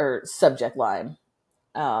 or subject line,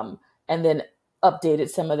 and then updated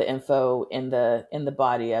some of the info in the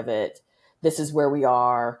body of it. This is where we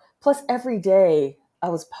are. Plus, every day I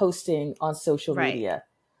was posting on social media.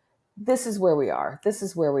 this is where we are. This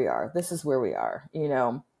is where we are. This is where we are.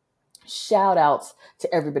 Shout outs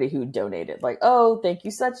to everybody who donated. Like, oh, thank you,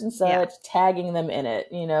 such and such, tagging them in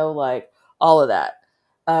it, like all of that.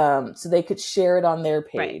 So they could share it on their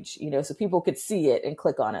page, so people could see it and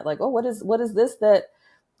click on it. Like, oh, what is this that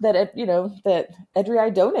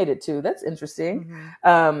Edrei donated to? That's interesting.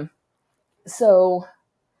 So,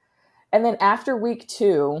 and then after week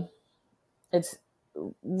 2, it's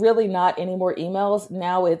really not any more emails.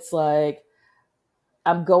 Now it's like,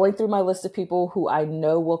 I'm going through my list of people who I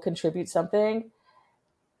know will contribute something,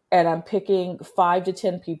 and I'm picking 5 to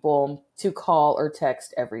 10 people to call or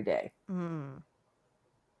text every day.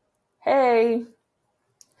 Hey,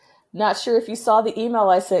 not sure if you saw the email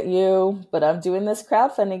I sent you, but I'm doing this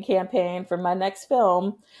crowdfunding campaign for my next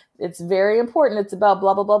film. It's very important. It's about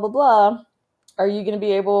blah, blah, blah, blah, blah. Are you going to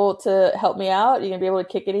be able to help me out? Are you going to be able to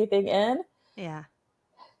kick anything in? Yeah.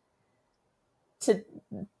 To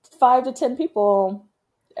 5 to 10 people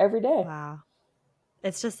every day. Wow.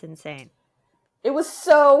 It's just insane. It was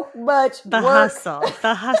so much the work.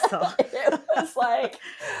 The hustle. It was like,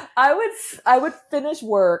 I would finish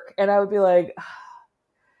work and I would be like,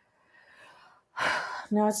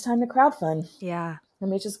 now it's time to crowdfund. Yeah. Let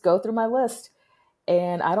me just go through my list.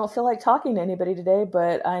 And I don't feel like talking to anybody today,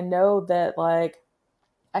 but I know that like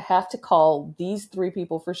I have to call these 3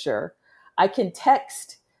 people for sure. I can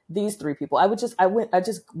text these 3 people. I just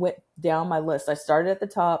went down my list. I started at the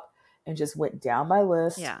top and just went down my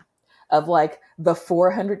list. Yeah. Of like the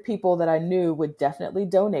 400 people that I knew would definitely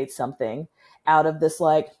donate something out of this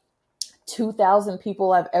like 2,000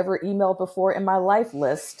 people I've ever emailed before in my life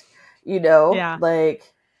list,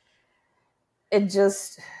 like it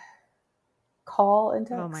just call and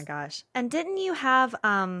text. Oh my gosh. And didn't you have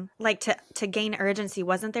like to gain urgency,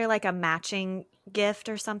 wasn't there like a matching gift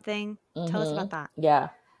or something? Tell us about that. Yeah.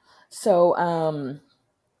 So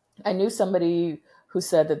I knew somebody who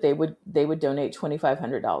said that they would donate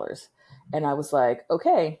 $2,500. And I was like,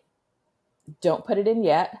 okay, don't put it in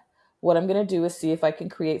yet. What I'm going to do is see if I can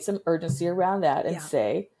create some urgency around that and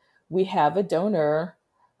say, we have a donor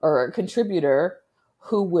or a contributor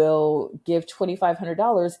who will give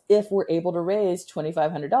 $2,500 if we're able to raise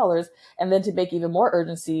 $2,500. And then to make even more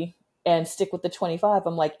urgency and stick with the 25,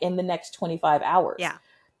 I'm like, in the next 25 hours. Yeah.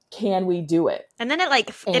 Can we do it? And then it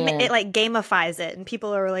gamifies it and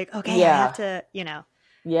people are like, okay, I have to,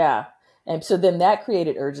 Yeah. And so then that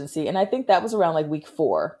created urgency. And I think that was around like week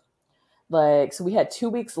 4. Like, so we had 2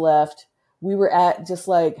 weeks left. We were at just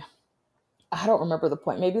like, I don't remember the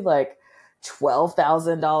point, maybe like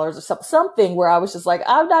 $12,000 or something where I was just like,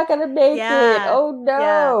 I'm not going to make it. Oh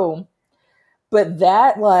no. Yeah. But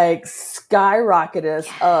that like skyrocketed us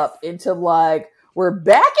up into like, we're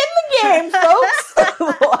back in the game, folks.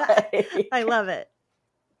 Like, I love it.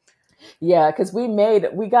 Yeah, because we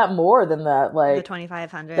got more than that. Like the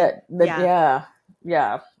 2,500.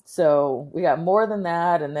 Yeah. So we got more than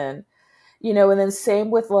that. And then, and then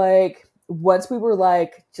same with like, once we were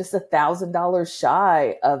like just $1,000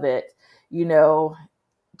 shy of it,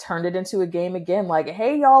 turned it into a game again. Like,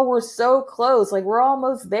 hey, y'all, we're so close. Like, we're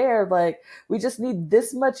almost there. Like, we just need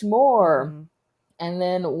this much more. And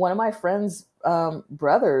then one of my friend's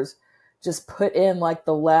brothers just put in like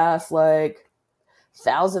the last like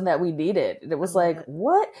 1,000 that we needed. And it was like,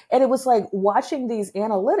 what? And it was like watching these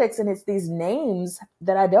analytics and it's these names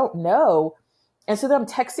that I don't know. And so then I'm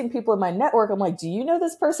texting people in my network. I'm like, do you know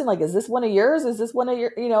this person? Like, is this one of yours? Is this one of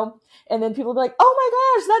your, and then people be like, oh my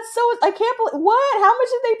gosh, that's so, I can't believe, what? How much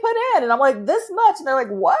did they put in? And I'm like, this much. And they're like,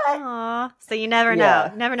 what? Aww. So you never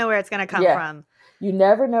know. Never know where it's going to come from. You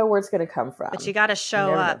never know where it's going to come from. But you got to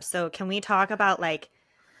show up. Know. So can we talk about like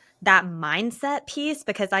that mindset piece?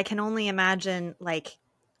 Because I can only imagine like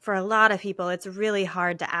for a lot of people, it's really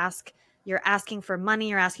hard to ask. You're asking for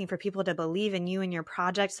money. You're asking for people to believe in you and your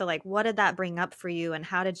project. So like, what did that bring up for you? And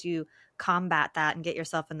how did you combat that and get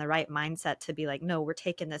yourself in the right mindset to be like, no, we're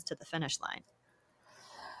taking this to the finish line?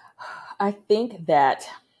 I think that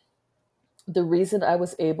the reason I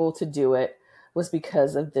was able to do it was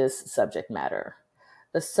because of this subject matter.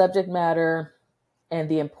 The subject matter and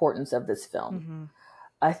the importance of this film.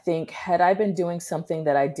 I think had I been doing something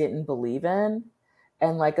that I didn't believe in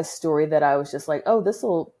and like a story that I was just like, oh, this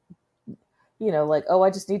will, like, oh,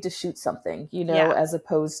 I just need to shoot something, as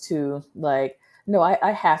opposed to like, no,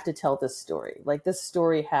 I have to tell this story. Like this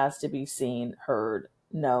story has to be seen, heard,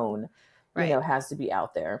 known, has to be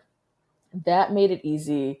out there. That made it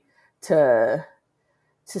easy to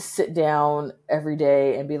sit down every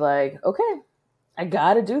day and be like, okay, I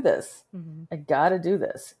got to do this. I got to do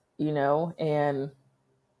this, and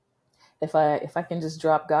if I can just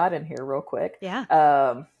drop God in here real quick. Yeah.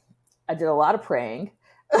 I did a lot of praying.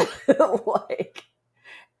 like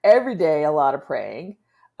every day, a lot of praying.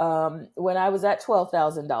 When I was at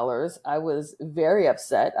 $12,000, I was very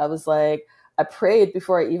upset. I was like, I prayed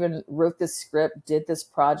before I even wrote this script, did this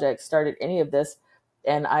project, started any of this.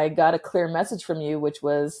 And I got a clear message from you, which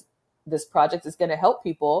was this project is going to help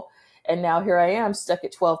people. And now here I am stuck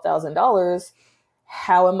at $12,000.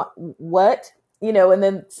 How am I, what, and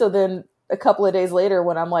then a couple of days later,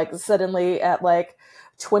 when I'm like suddenly at like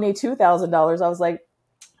 $22,000, I was like,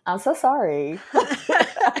 I'm so sorry.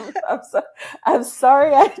 I'm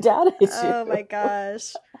sorry I doubted you. Oh my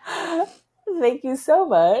gosh. Thank you so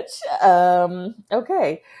much.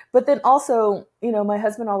 Okay. But then also, my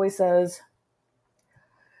husband always says,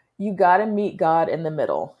 you got to meet God in the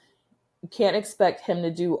middle. You can't expect him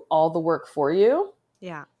to do all the work for you.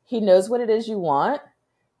 Yeah. He knows what it is you want,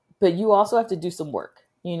 but you also have to do some work,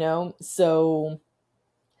 So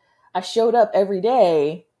I showed up every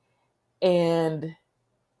day, and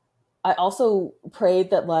I also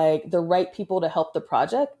prayed that like the right people to help the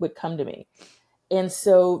project would come to me. And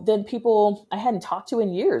so then people I hadn't talked to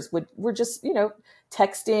in years were just,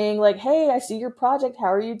 texting like, hey, I see your project.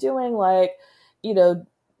 How are you doing? Like,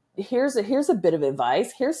 here's a bit of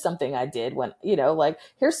advice. Here's something I did when, like,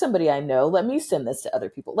 here's somebody I know. Let me send this to other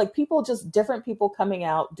people. Like different people coming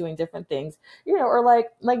out, doing different things, or like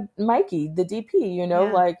Mikey, the DP,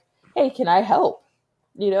 like, hey, can I help?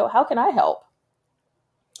 How can I help?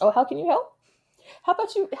 Oh, how can you help? How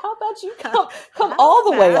about you come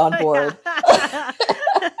all the way on board? How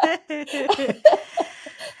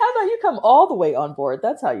about you come all the way on board?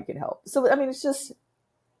 That's how you can help. So, I mean,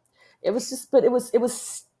 but it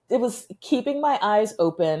was keeping my eyes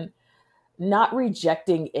open, not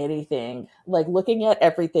rejecting anything, like looking at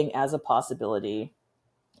everything as a possibility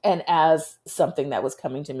and as something that was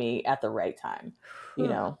coming to me at the right time,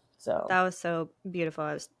 so. That was so beautiful.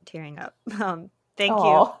 I was tearing up. Thank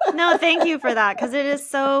Aww. you. No, thank you for that. 'Cause it is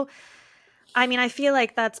so, I mean, I feel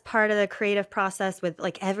like that's part of the creative process with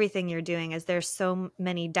like everything you're doing is there's so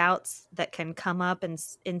many doubts that can come up and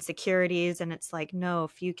insecurities. And it's like, no,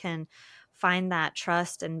 if you can find that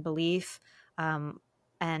trust and belief,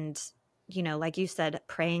 and, like you said,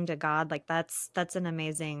 praying to God, like that's an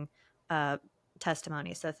amazing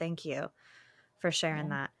testimony. So thank you for sharing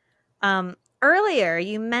that. Earlier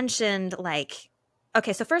you mentioned like,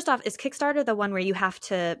 okay, so first off, is Kickstarter the one where you have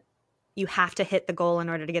to hit the goal in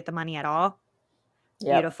order to get the money at all?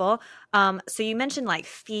 Yep. Beautiful. So you mentioned like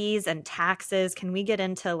fees and taxes. Can we get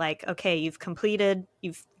into like, okay, you've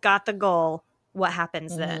got the goal. What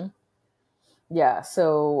happens then? Yeah.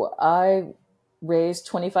 So I raised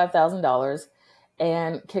 $25,000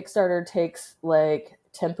 and Kickstarter takes like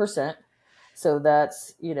 10%. So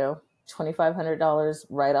that's, $2,500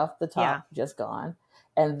 right off the top, just gone.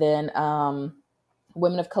 And then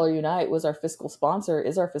Women of Color Unite is our fiscal sponsor,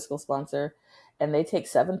 and they take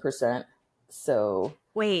 7%. So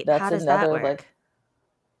wait, that's how does that work? Like,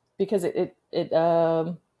 because it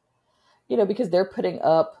because they're putting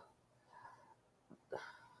up,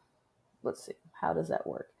 let's see, how does that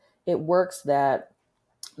work? It works that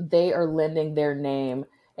they are lending their name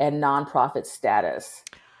and nonprofit status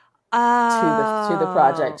to the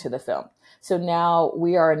project, to the film. So now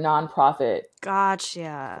we are a nonprofit.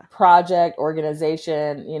 Gotcha. Project,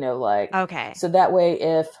 organization, like. Okay. So that way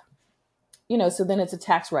if, so then it's a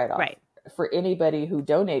tax write-off. Right. For anybody who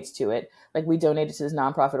donates to it. Like we donated to this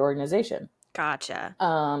nonprofit organization. Gotcha.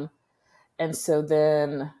 And so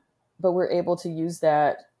then, but we're able to use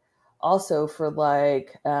that also for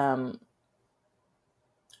like, for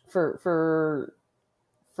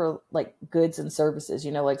like goods and services,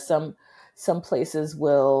 like some places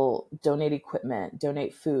will donate equipment,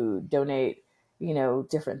 donate food, donate,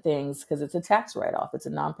 different things because it's a tax write-off. It's a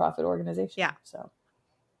nonprofit organization. Yeah. So.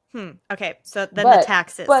 Okay. So then the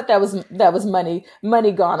taxes. But that was money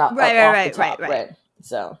gone up. Right.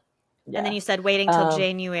 So. Yeah. And then you said waiting till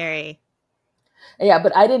January. Yeah,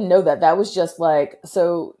 but I didn't know that. That was just like,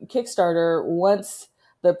 so Kickstarter, once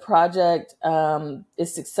the project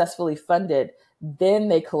is successfully funded, then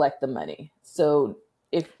they collect the money. So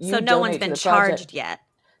if you no one's been charged yet.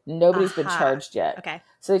 Nobody's been charged yet. Okay.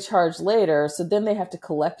 So they charge later. So then they have to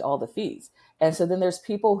collect all the fees. And so then there's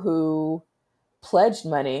people who pledged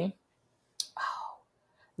money. Oh,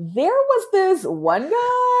 there was this one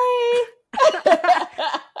guy.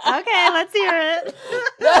 Okay, let's hear it.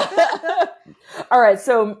 All right.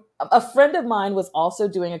 So a friend of mine was also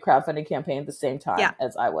doing a crowdfunding campaign at the same time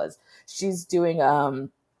as I was. She's doing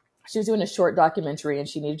she was doing a short documentary and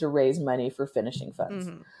she needed to raise money for finishing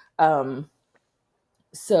funds.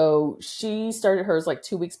 So she started hers like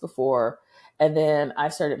 2 weeks before, and then I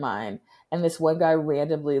started mine. And this one guy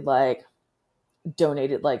randomly like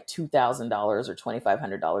donated like $2,000 or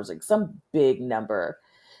 $2,500, like some big number.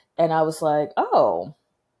 And I was like, oh.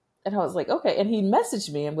 And I was like, okay. And he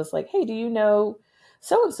messaged me and was like, hey, do you know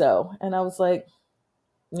so and so? And I was like,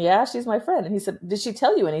 yeah, she's my friend. And he said, did she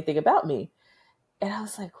tell you anything about me? And I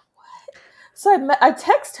was like, what? So I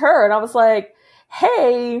text her and I was like,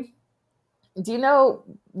 hey, do you know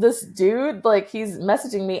this dude? Like, he's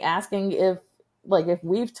messaging me asking if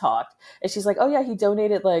we've talked. And she's like, oh yeah, he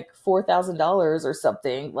donated like $4,000 or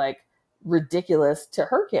something like ridiculous to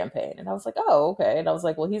her campaign. And I was like, oh, okay. And I was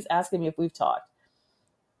like, well, he's asking me if we've talked.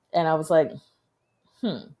 And I was like,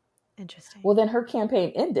 Interesting. Well, then her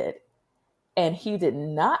campaign ended and he did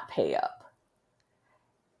not pay up.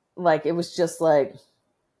 Like, it was just like,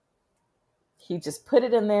 he just put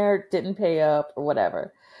it in there, didn't pay up or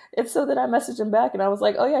whatever. And so then I messaged him back and I was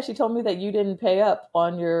like, oh yeah, she told me that you didn't pay up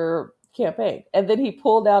on your campaign. And then he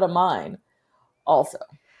pulled out of mine also.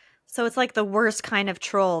 So it's like the worst kind of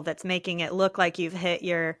troll that's making it look like you've hit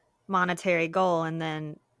your monetary goal and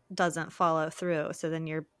then doesn't follow through. So then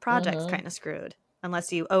your project's kind of screwed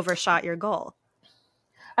unless you overshot your goal.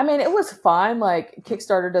 I mean, it was fine. Like,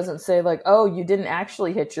 Kickstarter doesn't say like, oh, you didn't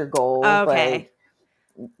actually hit your goal. Okay.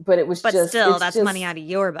 But it was just... still, that's just money out of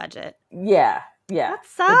your budget. Yeah. Yeah. That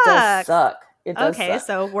sucks. It does suck. It does okay, suck.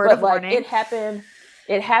 so word of warning. It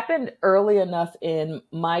happened early enough in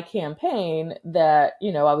my campaign that,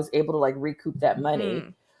 I was able to like recoup that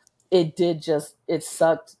money. It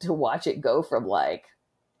sucked to watch it go from like,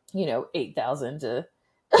 8,000 to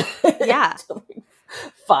yeah, to like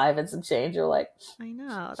 5 and some change. You're like, I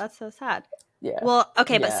know, that's so sad. Yeah. Well,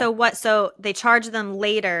 okay, but so what? So they charge them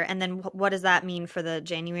later, and then what does that mean for the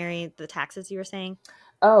taxes you were saying?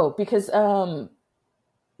 Oh, because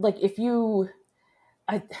like if you,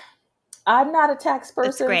 I'm not a tax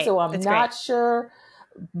person, so I'm not sure,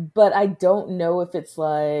 but I don't know if it's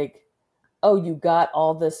like, oh, you got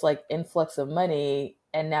all this like influx of money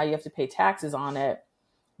and now you have to pay taxes on it.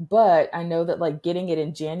 But I know that like getting it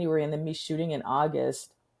in January and then me shooting in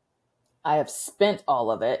August, I have spent all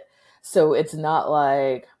of it. So it's not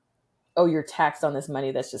like, oh, you're taxed on this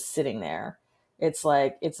money that's just sitting there. It's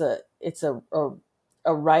like, it's a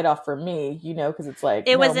write-off for me, because it's like...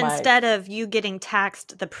 It was instead of you getting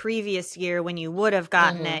taxed the previous year when you would have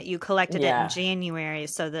gotten it, you collected it in January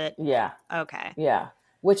so that... Yeah. Okay. Yeah.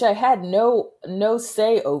 Which I had no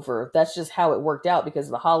say over. That's just how it worked out because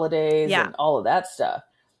of the holidays and all of that stuff,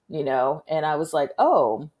 and I was like,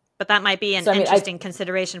 oh... But that might be an interesting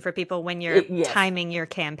consideration for people when you're timing your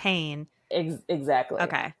campaign. Exactly.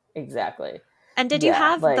 Okay. Exactly. And did you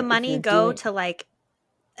have the money go to like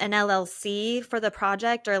an LLC for the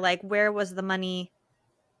project, or like where was the money?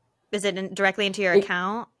 Is it directly into your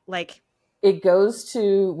account? Like, it goes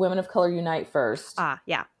to Women of Color Unite first.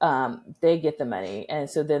 Yeah. They get the money, and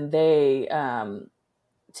so then they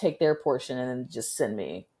take their portion and then just send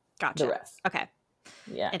me the rest. Okay.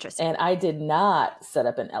 Yeah. Interesting. And I did not set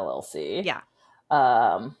up an LLC. Yeah.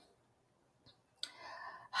 I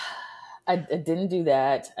didn't do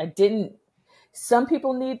that. I didn't. Some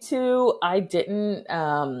people need to. I didn't.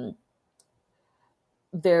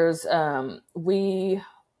 There's we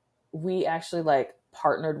actually like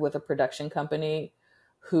partnered with a production company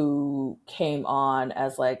who came on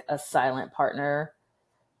as like a silent partner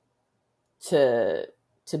to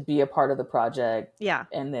be a part of the project. Yeah.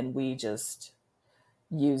 And then we just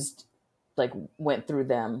went through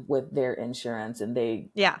them with their insurance and they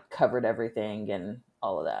covered everything and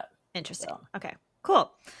all of that. Interesting. So. Okay,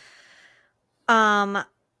 cool. I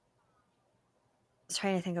was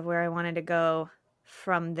trying to think of where I wanted to go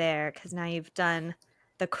from there, because now you've done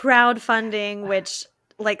the crowdfunding, which,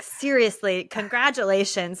 like, seriously,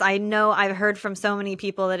 congratulations. I know I've heard from so many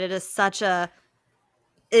people that it is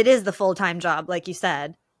the full-time job, like you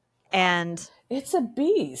said. And it's a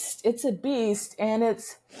beast. And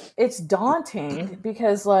it's daunting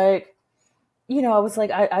because, like, I was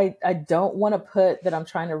like, I don't want to put that I'm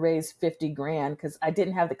trying to raise 50 grand because I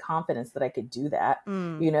didn't have the confidence that I could do that,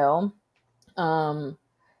 And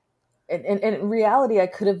in reality, I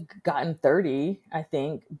could have gotten 30, I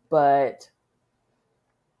think, but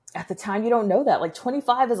at the time you don't know that. Like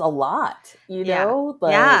 25 is a lot, know?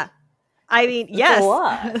 Like, yeah. I mean, yes, a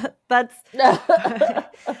lot. That's,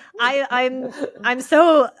 I'm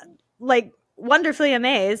so like wonderfully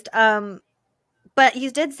amazed. But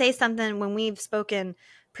you did say something when we've spoken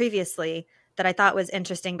previously that I thought was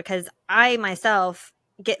interesting, because I myself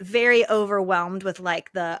get very overwhelmed with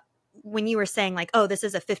like when you were saying like, oh, this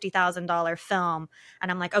is a $50,000 film.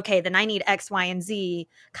 And I'm like, okay, then I need X, Y, and Z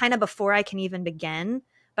kind of before I can even begin.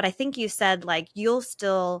 But I think you said like, you'll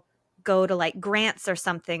still go to like grants or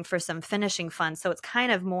something for some finishing funds. So it's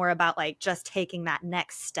kind of more about like just taking that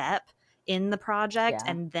next step in the project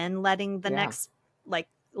Yeah. and then letting the Yeah. next, like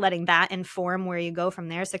letting that inform where you go from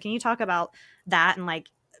there. So can you talk about that and like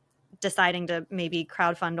deciding to maybe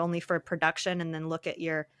crowdfund only for production and then look at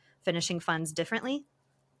your finishing funds differently?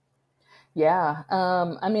 Yeah.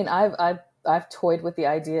 I mean, I've toyed with the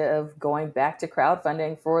idea of going back to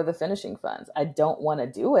crowdfunding for the finishing funds. I don't want to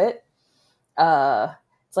do it. Uh,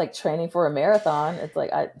 it's like training for a marathon. It's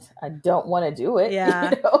like I don't want to do it.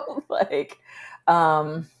 Yeah. Like,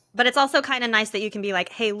 um, but it's also kind of nice that you can be like,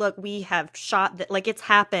 hey, look, we have shot that, like it's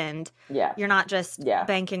happened. yeah, You're not just yeah.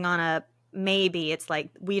 banking on a maybe. It's like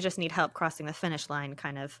we just need help crossing the finish line,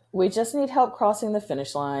 kind of. We just need help crossing the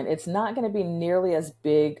finish line. It's not going to be nearly as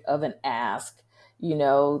big of an ask,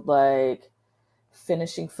 like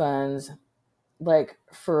finishing funds, like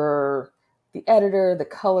for the editor, the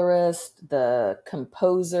colorist, the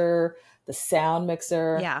composer, the sound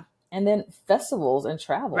mixer, Yeah. and then festivals and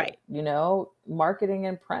travel, Right. marketing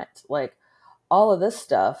and print, like all of this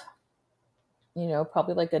stuff,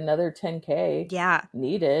 probably like another 10K Yeah.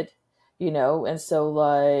 needed, and so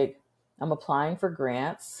like I'm applying for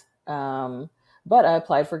grants. But I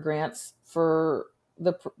applied for grants for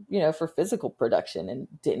for physical production and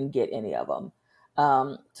didn't get any of them.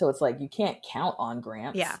 So it's like you can't count on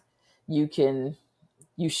grants. Yeah.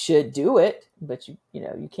 You should do it, but you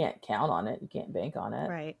can't count on it. You can't bank on it.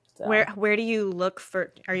 Right. So, Where do you look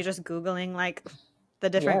for? Are you just Googling like the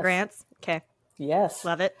different yes. grants? Okay. Yes.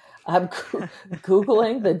 Love it. I'm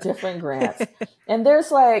Googling the different grants. And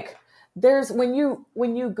there's when you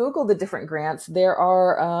Google the different grants, there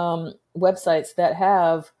are websites that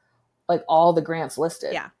have like all the grants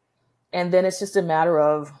listed. Yeah. And then it's just a matter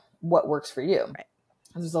of what works for you. Right.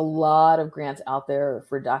 There's a lot of grants out there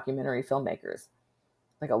for documentary filmmakers.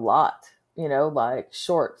 Like a lot, like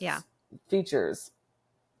shorts, Yeah. features,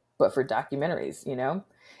 but for documentaries,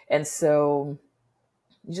 And so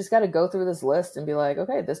you just got to go through this list and be like,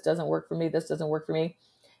 okay, this doesn't work for me. This doesn't work for me.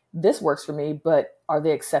 This works for me, but are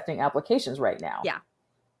they accepting applications right now? Yeah.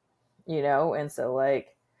 And so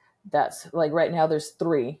like, that's like right now there's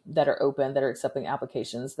 3 that are open that are accepting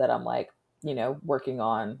applications that I'm like, working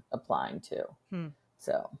on applying to.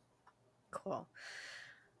 So cool.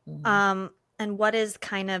 mm-hmm. And what is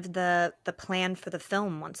kind of the plan for the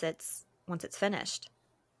film once it's finished?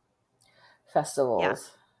 Festivals. Yeah.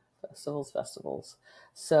 Festivals.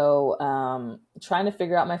 So trying to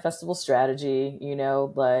figure out my festival strategy,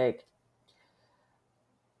 like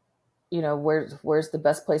where's the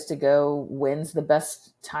best place to go, when's the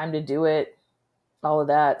best time to do it, all of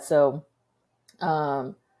that. So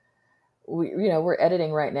we're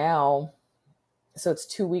editing right now, so it's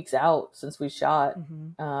 2 weeks out since we shot.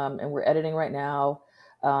 And we're editing right now.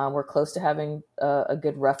 We're close to having a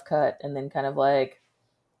good rough cut and then kind of like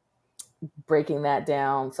breaking that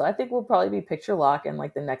down. So I think we'll probably be picture lock in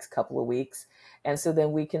like the next couple of weeks. And so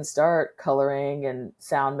then we can start coloring and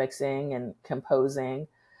sound mixing and composing.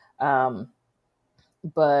 But,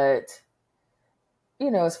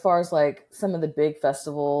 as far as like some of the big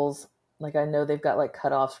festivals, like I know they've got like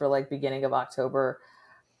cutoffs for like beginning of October.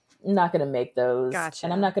 I'm not going to make those. Gotcha.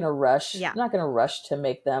 And I'm not going to rush. Yeah. I'm not going to rush to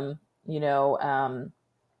make them, I'm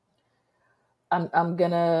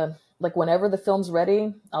going to like whenever the film's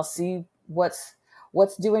ready, I'll see what's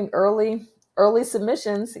doing early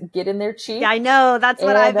submissions, get in there cheap. Yeah, I know. That's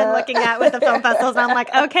what I've been looking at with the film festivals. I'm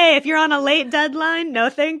like, okay, if you're on a late deadline, no,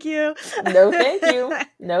 thank you. No, thank you.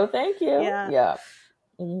 No, thank you. Yeah. Yeah.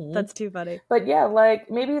 Mm-hmm. That's too funny. But yeah,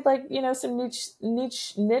 like maybe like, some niche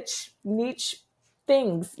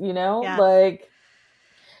things, Yeah. like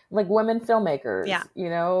women filmmakers, Yeah.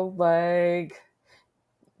 Like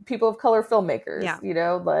people of color filmmakers, Yeah.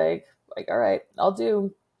 Like, all right, I'll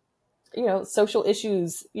do, social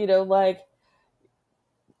issues, like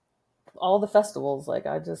all the festivals. Like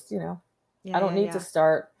I just, I don't need to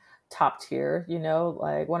start top tier,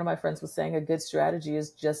 like one of my friends was saying a good strategy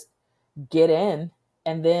is just get in.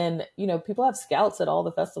 And then, people have scouts at all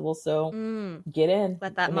the festivals. So get in.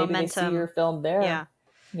 Let that and maybe momentum. they see your film there. Yeah.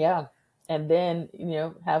 Yeah. And then,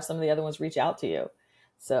 have some of the other ones reach out to you.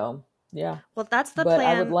 So, yeah. Well, that's the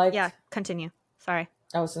plan. I would like, continue. Sorry.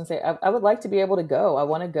 I was going to say, I would like to be able to go. I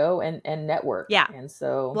want to go and network. Yeah. And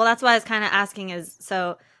so. Well, that's why I was kind of asking is,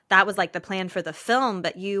 so that was like the plan for the film,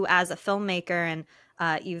 but you as a filmmaker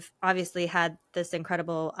and you've obviously had this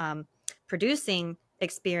incredible producing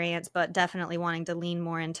experience, but definitely wanting to lean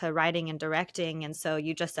more into writing and directing. And so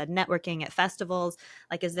you just said networking at festivals.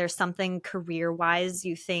 Like, is there something career-wise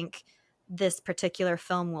you think this particular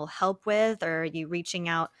film will help with? Or are you reaching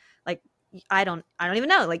out? Like, I don't even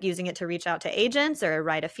know, like using it to reach out to agents or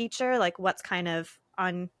write a feature? Like what's kind of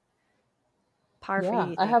on par for you, Yeah,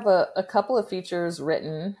 you I think? have a couple of features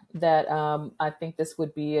written that I think this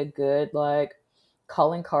would be a good like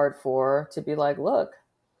calling card for, to be like, look,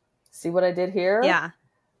 see what I did here? Yeah,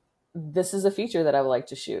 This is a feature that I would like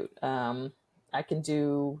to shoot. I can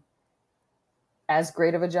do as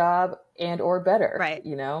great of a job and or better, right.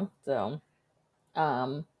 you know? So,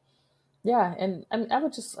 um, yeah. And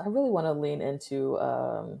I really want to lean into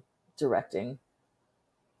directing.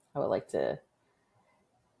 I would like to,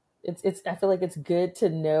 I feel like it's good to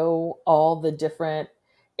know all the different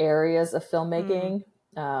areas of Mm.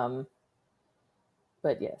 filmmaking. Um,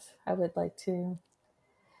 but yes, I would like to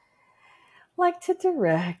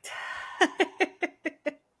direct.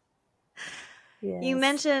 You Yes.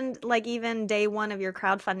 mentioned like even day one of your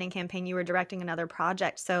crowdfunding campaign, you were directing another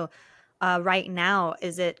project. So right now,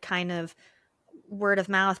 is it kind of word of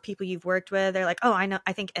mouth, people you've worked with? They're like, oh, I know,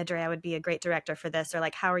 I think Edrei would be a great director for this. Or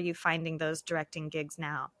like, how are you finding those directing gigs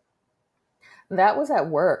now? That was at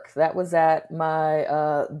work. That was at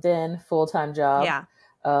my then full-time job, Yeah.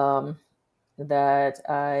 um, that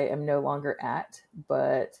I am no longer at.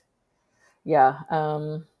 But yeah,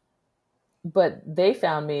 but they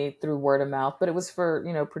found me through word of mouth. But it was for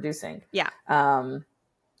producing, Yeah. um,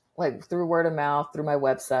 like through word of mouth, through my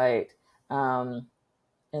website, um,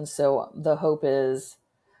 and so the hope is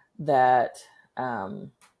that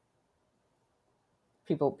um,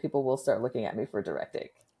 people will start looking at me for directing.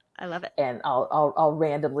 I love it. And I'll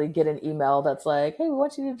randomly get an email that's like, "Hey, we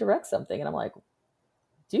want you to direct something," and I'm like,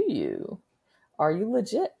 "Do you? Are you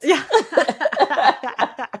legit?" Yeah.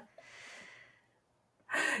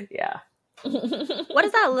 Yeah. What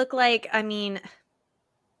does that look like? I mean,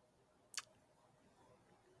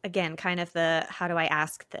 again, kind of the how do I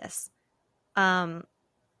ask this? Um,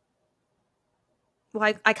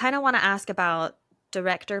 well, I kind of want to ask about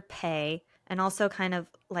director pay and also kind of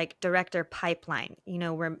like director pipeline. You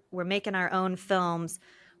know, we're making our own films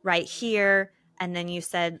right here, and then you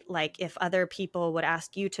said like if other people would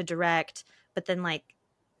ask you to direct, but then like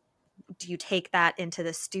do you take that into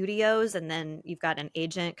the studios and then you've got an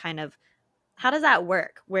agent kind of how does that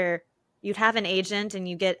work where you'd have an agent and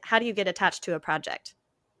you get how do you get attached to a project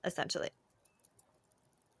essentially?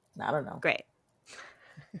 I don't know. Great.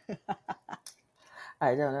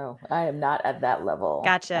 I don't know. I am not at that level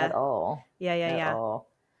at Gotcha. all. Yeah, yeah, At yeah. all.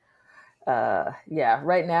 Yeah.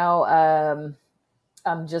 Right now,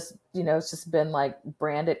 I'm just it's just been like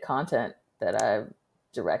branded content that I'm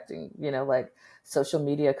directing. Like social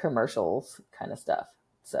media commercials kind of stuff.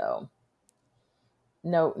 So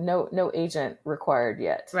no agent required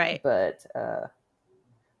yet, Right. but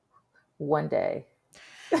one day.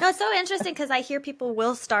 No, it's so interesting because I hear people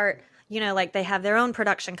will start, you know, like they have their own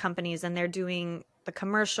production companies and they're doing the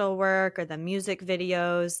commercial work or the music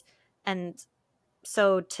videos. And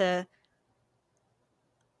so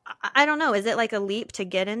I don't know, is it like a leap to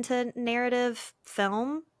get into narrative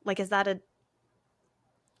film? Like, is that a,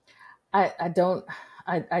 I don't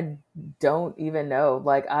I don't even know.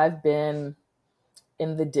 Like I've been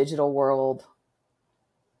in the digital world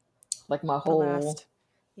like my the whole last?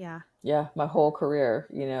 Yeah. yeah, my whole career,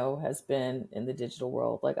 has been in the digital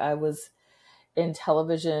world. Like I was in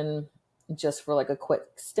television just for like a quick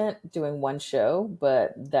stint doing one show,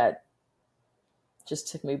 but that just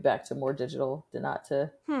took me back to more digital,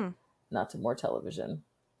 to Hmm. not to more television.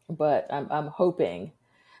 But I'm hoping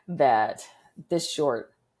that this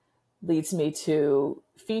short leads me to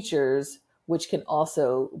features, which can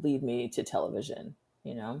also lead me to television,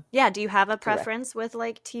 Yeah. Do you have a direct. preference with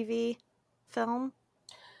like TV film?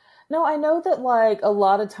 No, I know that like a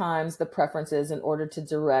lot of times the preference is in order to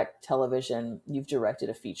direct television, you've directed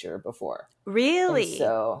a feature before. And Really?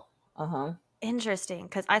 so, uh-huh. Interesting.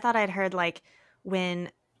 Because I thought I'd heard like when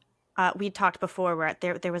we talked before where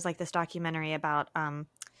there was like this documentary about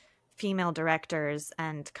female directors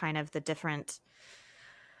and kind of the different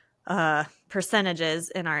percentages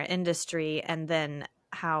in our industry, and then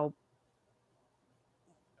how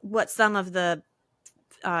what some of the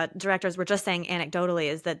directors were just saying anecdotally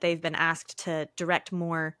is that they've been asked to direct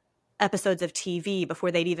more episodes of TV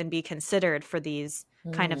before they'd even be considered for these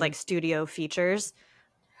kind of Hmm. like studio features.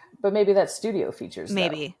 But maybe that's studio features though,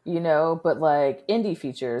 Maybe. but like indie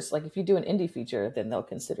features, like if you do an indie feature, then they'll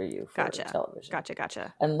consider you for Gotcha. television. Gotcha.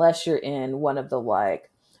 Gotcha. Unless you're in one of the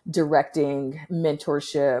like directing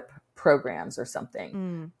mentorship programs or something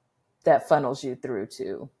Mm. that funnels you through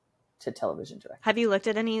to television directing. Have you looked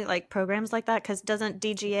at any like programs like that? Because doesn't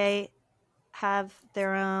DGA have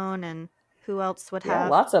their own, and who else would Yeah, have?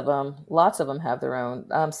 lots of them have their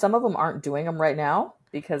own. Some of them aren't doing them right now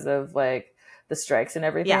because of like the strikes and Yeah.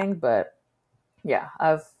 everything, but Yeah,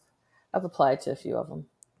 I've applied to a few of them.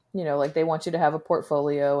 You know, like they want you to have a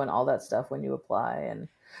portfolio and all that stuff when you apply. And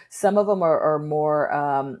some of them are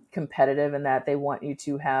more competitive in that they want you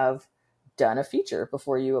to have done a feature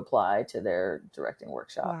before you apply to their directing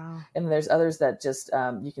workshop. Wow. And there's others that just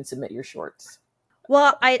you can submit your shorts.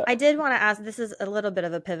 Well, I did want to ask, this is a little bit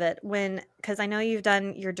of a pivot because I know you've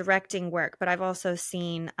done your directing work, but I've also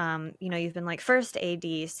seen, you've been like first AD,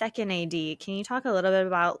 second AD. Can you talk a little bit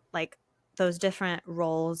about like those different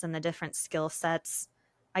roles and the different skill sets?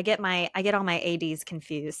 I get all my ADs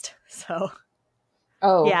confused. So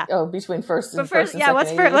yeah. Between first But and first, first and yeah,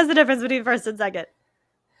 second AD. what's the difference between first and second?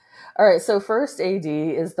 All right, so first AD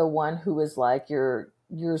is the one who is like your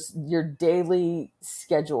daily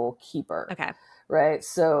schedule keeper. Okay. Right?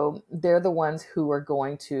 So they're the ones who are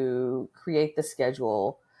going to create the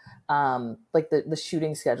schedule, like the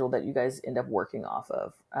shooting schedule that you guys end up working off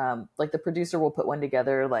of. Like the producer will put one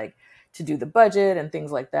together, like to do the budget and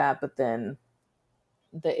things like that, but then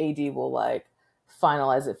the AD will like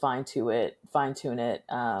finalize it, fine tune it,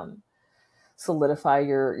 solidify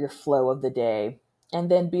your flow of the day,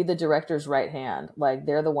 and then be the director's right hand. Like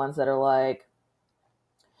they're the ones that are like,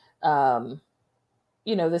 um,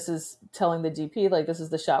 this is telling the DP, like, this is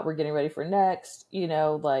the shot we're getting ready for next,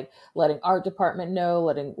 like letting art department know,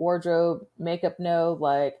 letting wardrobe, makeup know,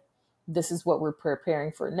 like, this is what we're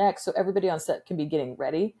preparing for next. So everybody on set can be getting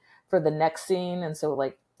ready for the next scene. And so,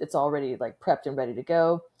 like, it's already, like, prepped and ready to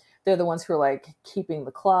go. They're the ones who are, like, keeping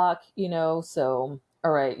the clock, So,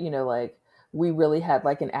 all right, like, we really had,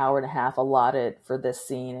 like, an hour and a half allotted for this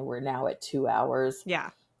scene, and we're now at 2 hours. Yeah.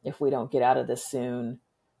 If we don't get out of this soon,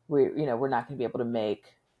 we're not going to be able to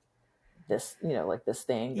make this, like this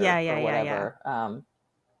thing or whatever. Yeah.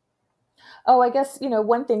 I guess,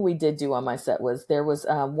 one thing we did do on my set was there was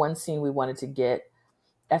one scene we wanted to get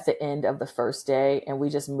at the end of the first day, and we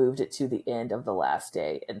just moved it to the end of the last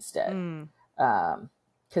day instead.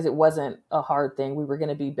 Because it wasn't a hard thing. We were going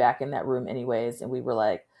to be back in that room anyways. And we were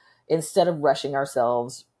like, instead of rushing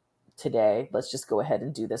ourselves today, let's just go ahead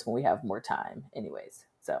and do this when we have more time anyways.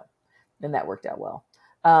 So, and that worked out well.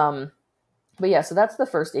 But yeah, so that's the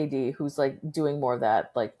first AD who's like doing more of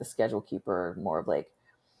that, like the schedule keeper, more of like,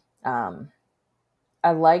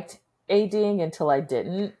 I liked ADing until I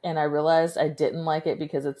didn't. And I realized I didn't like it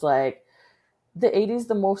because it's like the AD's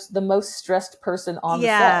the most stressed person on the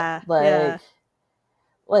set.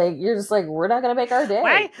 Like you're just like, we're not going to make our day.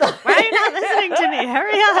 Why are you not listening to me?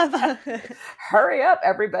 Hurry up. Hurry up,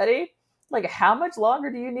 everybody. Like, how much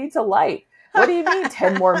longer do you need to light? What do you mean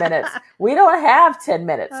 10 more minutes? We don't have 10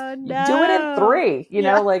 minutes. Oh, no. Do it in 3,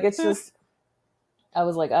 like it's just, I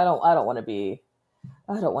was like, I don't want to be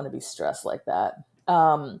stressed like that.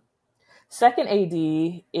 Second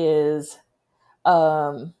AD is,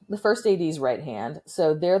 the first AD's right hand.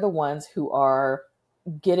 So they're the ones who are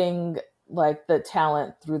getting like the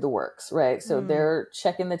talent through the works, right? So they're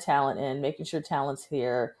checking the talent in, making sure talent's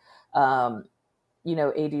here.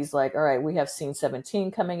 AD's like, all right, we have scene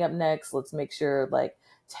 17 coming up next. Let's make sure like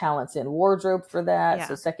talent's in wardrobe for that. Yeah.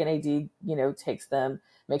 So second AD, takes them,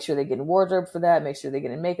 make sure they get in wardrobe for that, make sure they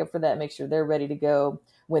get in makeup for that, make sure they're ready to go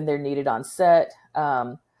when they're needed on set.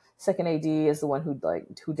 Second AD is the one who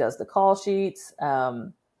does the call sheets,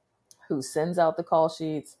 who sends out the call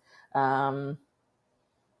sheets.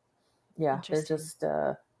 Yeah, they're just,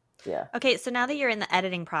 yeah. Okay, so now that you're in the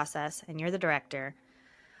editing process and you're the director,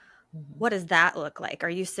 what does that look like? Are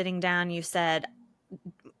you sitting down? You said,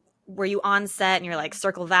 were you on set and you're like,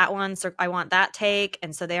 circle that one, I want that take,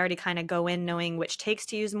 and so they already kind of go in knowing which takes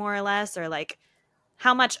to use more or less, or like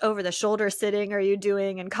how much over the shoulder sitting are you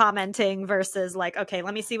doing and commenting versus like, okay,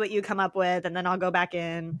 let me see what you come up with and then I'll go back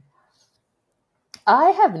in?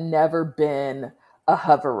 I have never been a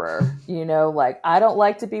hoverer, like I don't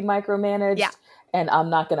like to be micromanaged, and I'm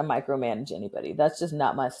not going to micromanage anybody. That's just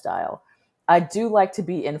not my style. I do like to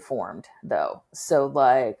be informed though. So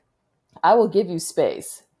like I will give you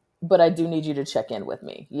space, but I do need you to check in with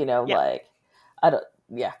me, like I don't,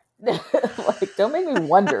 like don't make me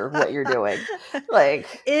wonder what you're doing.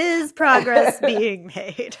 Like, is progress being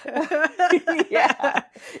made? Yeah.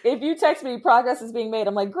 If you text me progress is being made,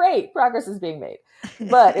 I'm like, great, progress is being made.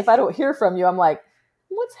 But if I don't hear from you, I'm like,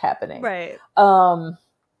 what's happening? Right.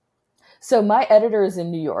 So my editor is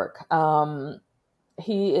in New York.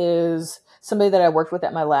 He is somebody that I worked with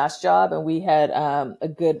at my last job, and we had a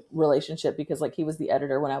good relationship because like he was the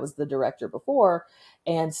editor when I was the director before.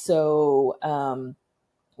 And so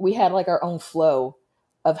we had like our own flow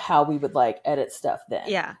of how we would like edit stuff then.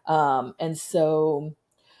 Yeah.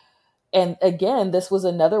 And again, this was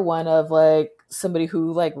another one of like somebody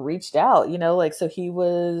who like reached out, like, so he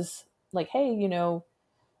was like, hey,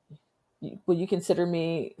 would you consider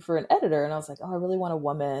me for an editor? And I was like, oh, I really want a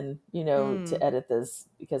woman, to edit this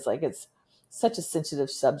because like it's such a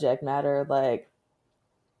sensitive subject matter. Like,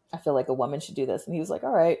 I feel like a woman should do this. And he was like,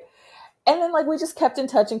 all right. And then like we just kept in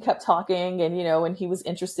touch and kept talking, and and he was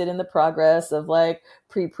interested in the progress of like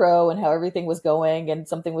pre-pro and how everything was going, and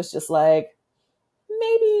something was just like,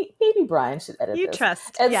 maybe Brian should edit You this.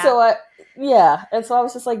 trust. And Yeah. so I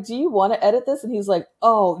was just like, do you want to edit this? And he was like,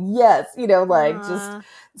 oh yes, just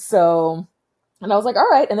so. And I was like, all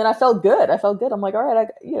right. And then I felt good. I'm like, all right,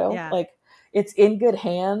 like it's in good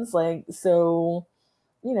hands. Like, so,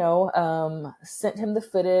 sent him the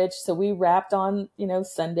footage. So we wrapped on,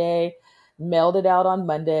 Sunday, mailed it out on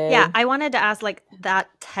Monday. Yeah. I wanted to ask like that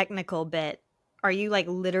technical bit. Are you like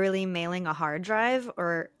literally mailing a hard drive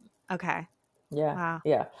or? Okay. Yeah. Wow.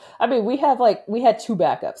 Yeah. I mean, we had two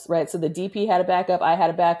backups, right? So the DP had a backup, I had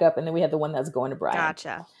a backup, and then we had the one that's going to Brian.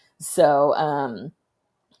 Gotcha. So,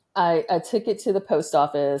 I took it to the post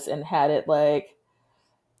office and had it like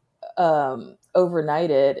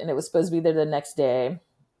overnighted, and it was supposed to be there the next day,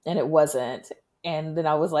 and it wasn't. And then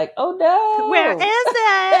I was like, oh no, where is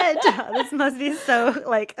it? This must be so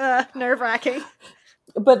like nerve-wracking.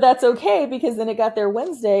 But that's okay, because then it got there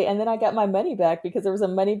Wednesday, and then I got my money back because there was a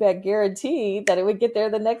money back guarantee that it would get there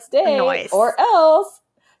the next day. Nice. Or else.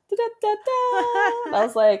 I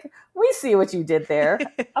was like, we see what you did there.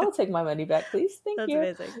 I will take my money back, please. Thank you.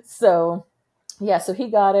 That's amazing. So yeah, so he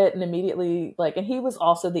got it and immediately and he was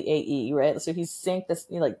also the AE, right? So he synced this,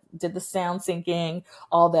 did the sound syncing,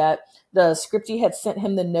 all that. The scripty had sent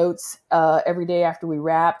him the notes every day after we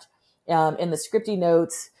wrapped. In the scripty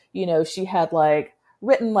notes, she had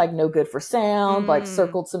written no good for sound,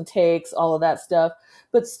 circled some takes, all of that stuff.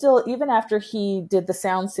 But still, even after he did the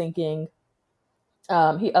sound syncing,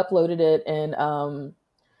 he uploaded it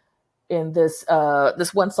in this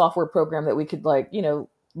one software program that we could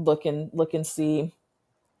look and see.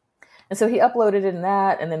 And so he uploaded it in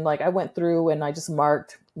that, and then I went through and I just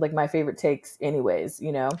marked my favorite takes anyways,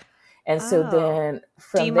 And so then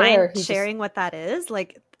from do you there, mind sharing what that is?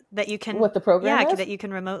 That you can, what the program is? that you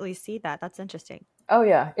can remotely see that. That's interesting. Oh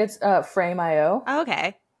yeah, it's Frame.io. Oh,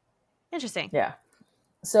 okay, interesting. Yeah,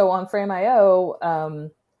 so on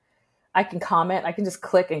Frame.io, I can comment. I can just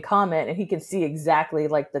click and comment, and he can see exactly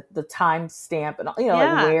the time stamp and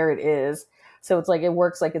where it is. So it's it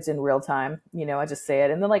works like it's in real time. I just say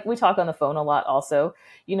it, and then we talk on the phone a lot. Also,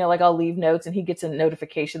 I'll leave notes, and he gets a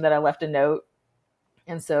notification that I left a note,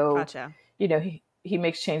 and so Gotcha. He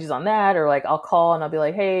makes changes on that, or I'll call and I'll be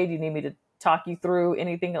like, hey, do you need me to talk you through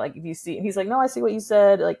anything? If you see, and he's like, no, I see what you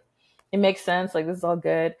said. It makes sense. This is all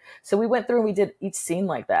good. So we went through and we did each scene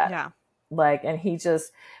like that. Yeah. And he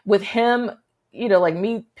just, with him,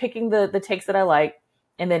 me picking the takes that I like,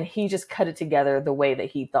 and then he just cut it together the way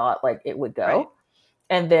that he thought it would go. Right.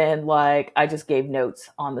 And then I just gave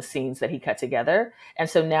notes on the scenes that he cut together. And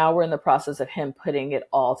so now we're in the process of him putting it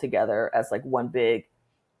all together as one big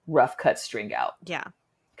rough cut string out. Yeah.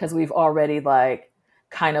 Cause we've already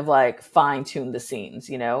kind of fine tuned the scenes,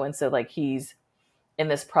 And so he's in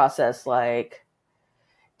this process,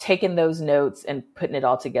 taking those notes and putting it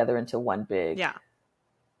all together into one big. Yeah.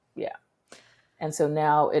 Yeah. And so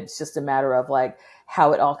now it's just a matter of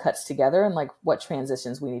how it all cuts together and what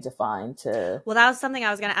transitions we need to find to. Well, that was something I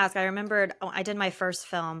was going to ask. I remembered I did my first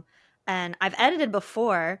film, and I've edited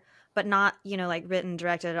before, but not, written,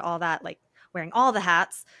 directed, all that, wearing all the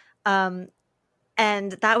hats.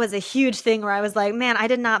 And that was a huge thing where I was like, man, I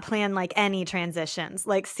did not plan any transitions.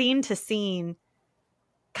 Scene to scene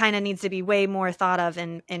kind of needs to be way more thought of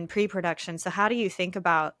in pre-production. So how do you think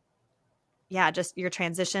about, just your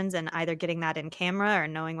transitions and either getting that in camera or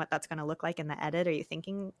knowing what that's going to look like in the edit? Are you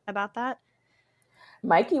thinking about that?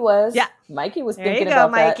 Mikey was. Yeah. Mikey was there thinking you go,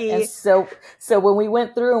 about Mikey. that. And so when we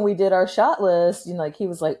went through and we did our shot list, he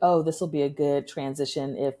was like, oh, this will be a good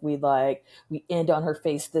transition if we end on her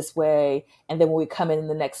face this way, and then when we come in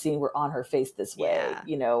the next scene, we're on her face this way,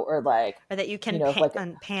 or that you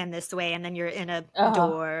can pan this way, and then you're in a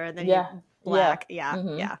door, and then you're black. Yeah.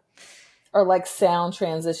 Mm-hmm. Yeah. Or sound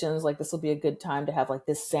transitions, this will be a good time to have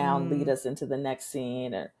this sound lead us into the next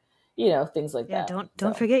scene, or things like that.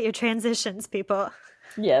 Don't forget your transitions, people.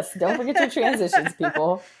 Yes, don't forget your transitions,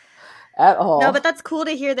 people. At all. No, but that's cool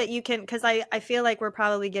to hear that you can, because I feel like we're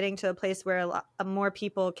probably getting to a place where more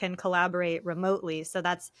people can collaborate remotely. So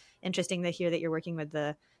that's interesting to hear that you're working with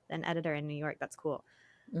an editor in New York. That's cool.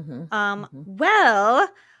 Mm-hmm. Well,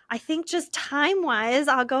 I think just time-wise,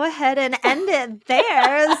 I'll go ahead and end it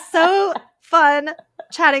there. It's so fun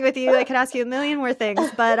chatting with you. I could ask you a million more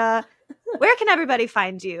things, but where can everybody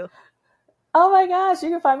find you? Oh my gosh, you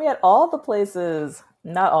can find me at all the places.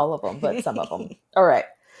 Not all of them, but some of them. All right.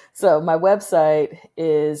 So my website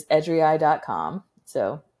is edrei.com.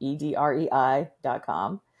 So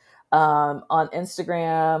edrei.com. On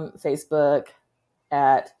Instagram, Facebook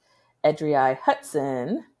at Edrei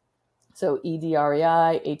Hutson. So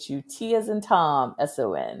Edrei, Hut as in Tom,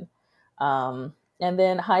 SON. And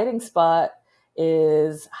then Hiding Spot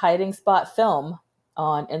is Hiding Spot Film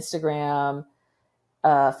on Instagram,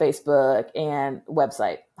 Facebook, and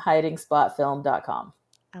website, hidingspotfilm.com.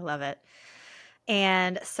 I love it.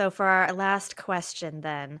 And so for our last question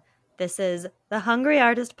then, this is the Hungry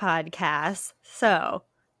Artist Podcast. So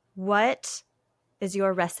what is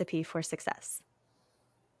your recipe for success?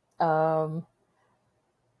 Got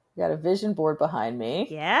a vision board behind me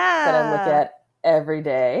Yeah. that I look at every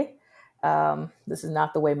day. This is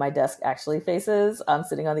not the way my desk actually faces. I'm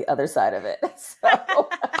sitting on the other side of it. So, I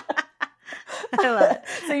love it.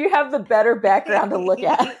 So you have the better background to look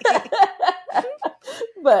at.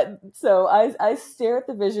 But so I stare at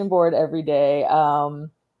the vision board every day.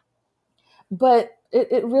 But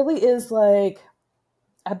it really is like,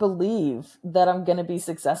 I believe that I'm going to be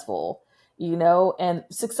successful, and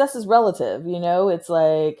success is relative, it's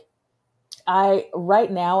like,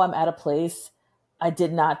 right now I'm at a place I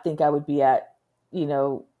did not think I would be at.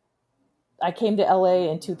 I came to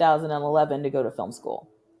LA in 2011 to go to film school,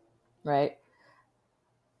 right?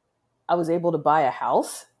 I was able to buy a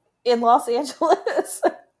house in Los Angeles.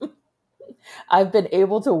 I've been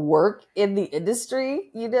able to work in the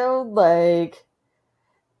industry, like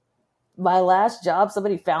my last job,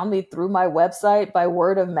 somebody found me through my website by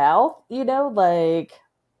word of mouth,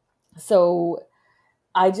 so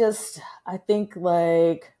I think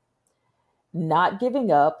like not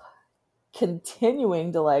giving up,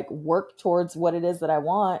 continuing to like work towards what it is that I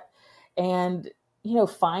want, and,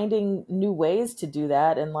 finding new ways to do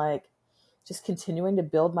that, and like just continuing to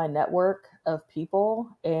build my network of people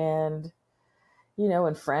and,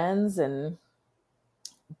 and friends, and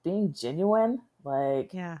being genuine.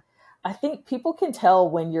 Like, yeah, I think people can tell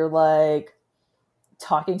when you're like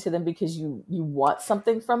talking to them because you want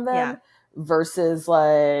something from them, versus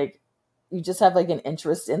like you just have like an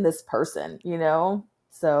interest in this person,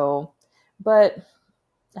 So, but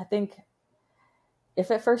I think if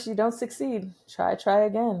at first you don't succeed, try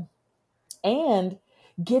again, and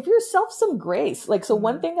give yourself some grace. Like, so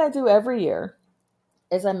one thing I do every year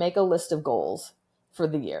is I make a list of goals for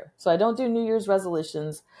the year. So I don't do New Year's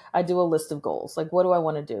resolutions. I do a list of goals. Like, what do I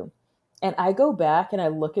want to do? And I go back and I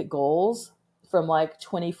look at goals from like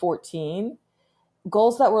 2014,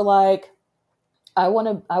 goals that were like, I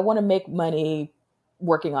want to make money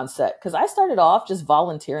working on set. Cause I started off just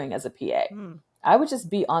volunteering as a PA. I would just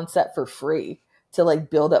be on set for free to like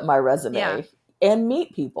build up my resume and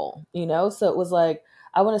meet people, So it was like,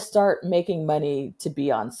 I want to start making money to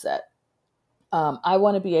be on set. I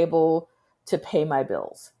want to be able to pay my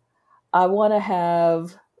bills. I want to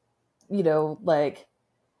have, like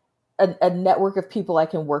a network of people I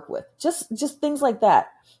can work with, just things like that.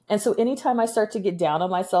 And so anytime I start to get down on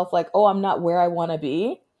myself, like, oh, I'm not where I want to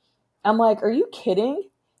be, I'm like, are you kidding?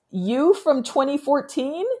 You from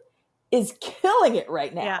 2014 is killing it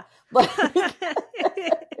right now. Yeah. Like,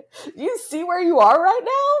 you see where you are right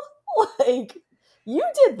now? Like, you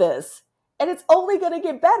did this, and it's only going to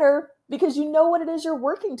get better because you know what it is you're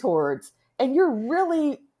working towards, and you're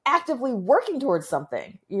really actively working towards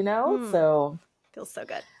something, So feels so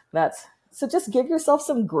good. So just give yourself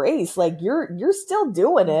some grace. Like, you're still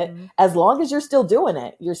doing it. As long as you're still doing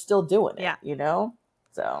it, you're still doing it,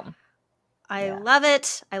 So I love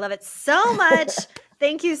it. I love it so much.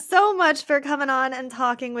 Thank you so much for coming on and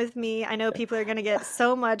talking with me. I know people are going to get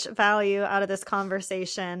so much value out of this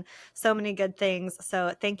conversation, so many good things.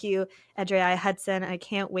 So thank you, Edrei Hutson. I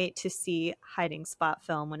can't wait to see Hiding Spot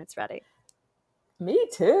Film when it's ready. Me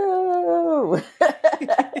too.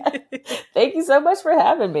 Thank you so much for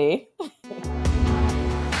having me.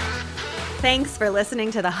 Thanks for listening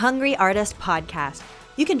to the Hungry Artist Podcast.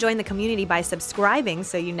 You can join the community by subscribing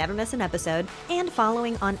so you never miss an episode, and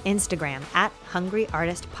following on Instagram at Hungry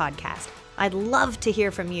Artist Podcast. I'd love to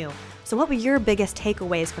hear from you. So what were your biggest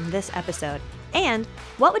takeaways from this episode? And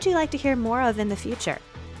what would you like to hear more of in the future?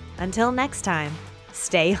 Until next time,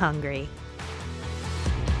 stay hungry.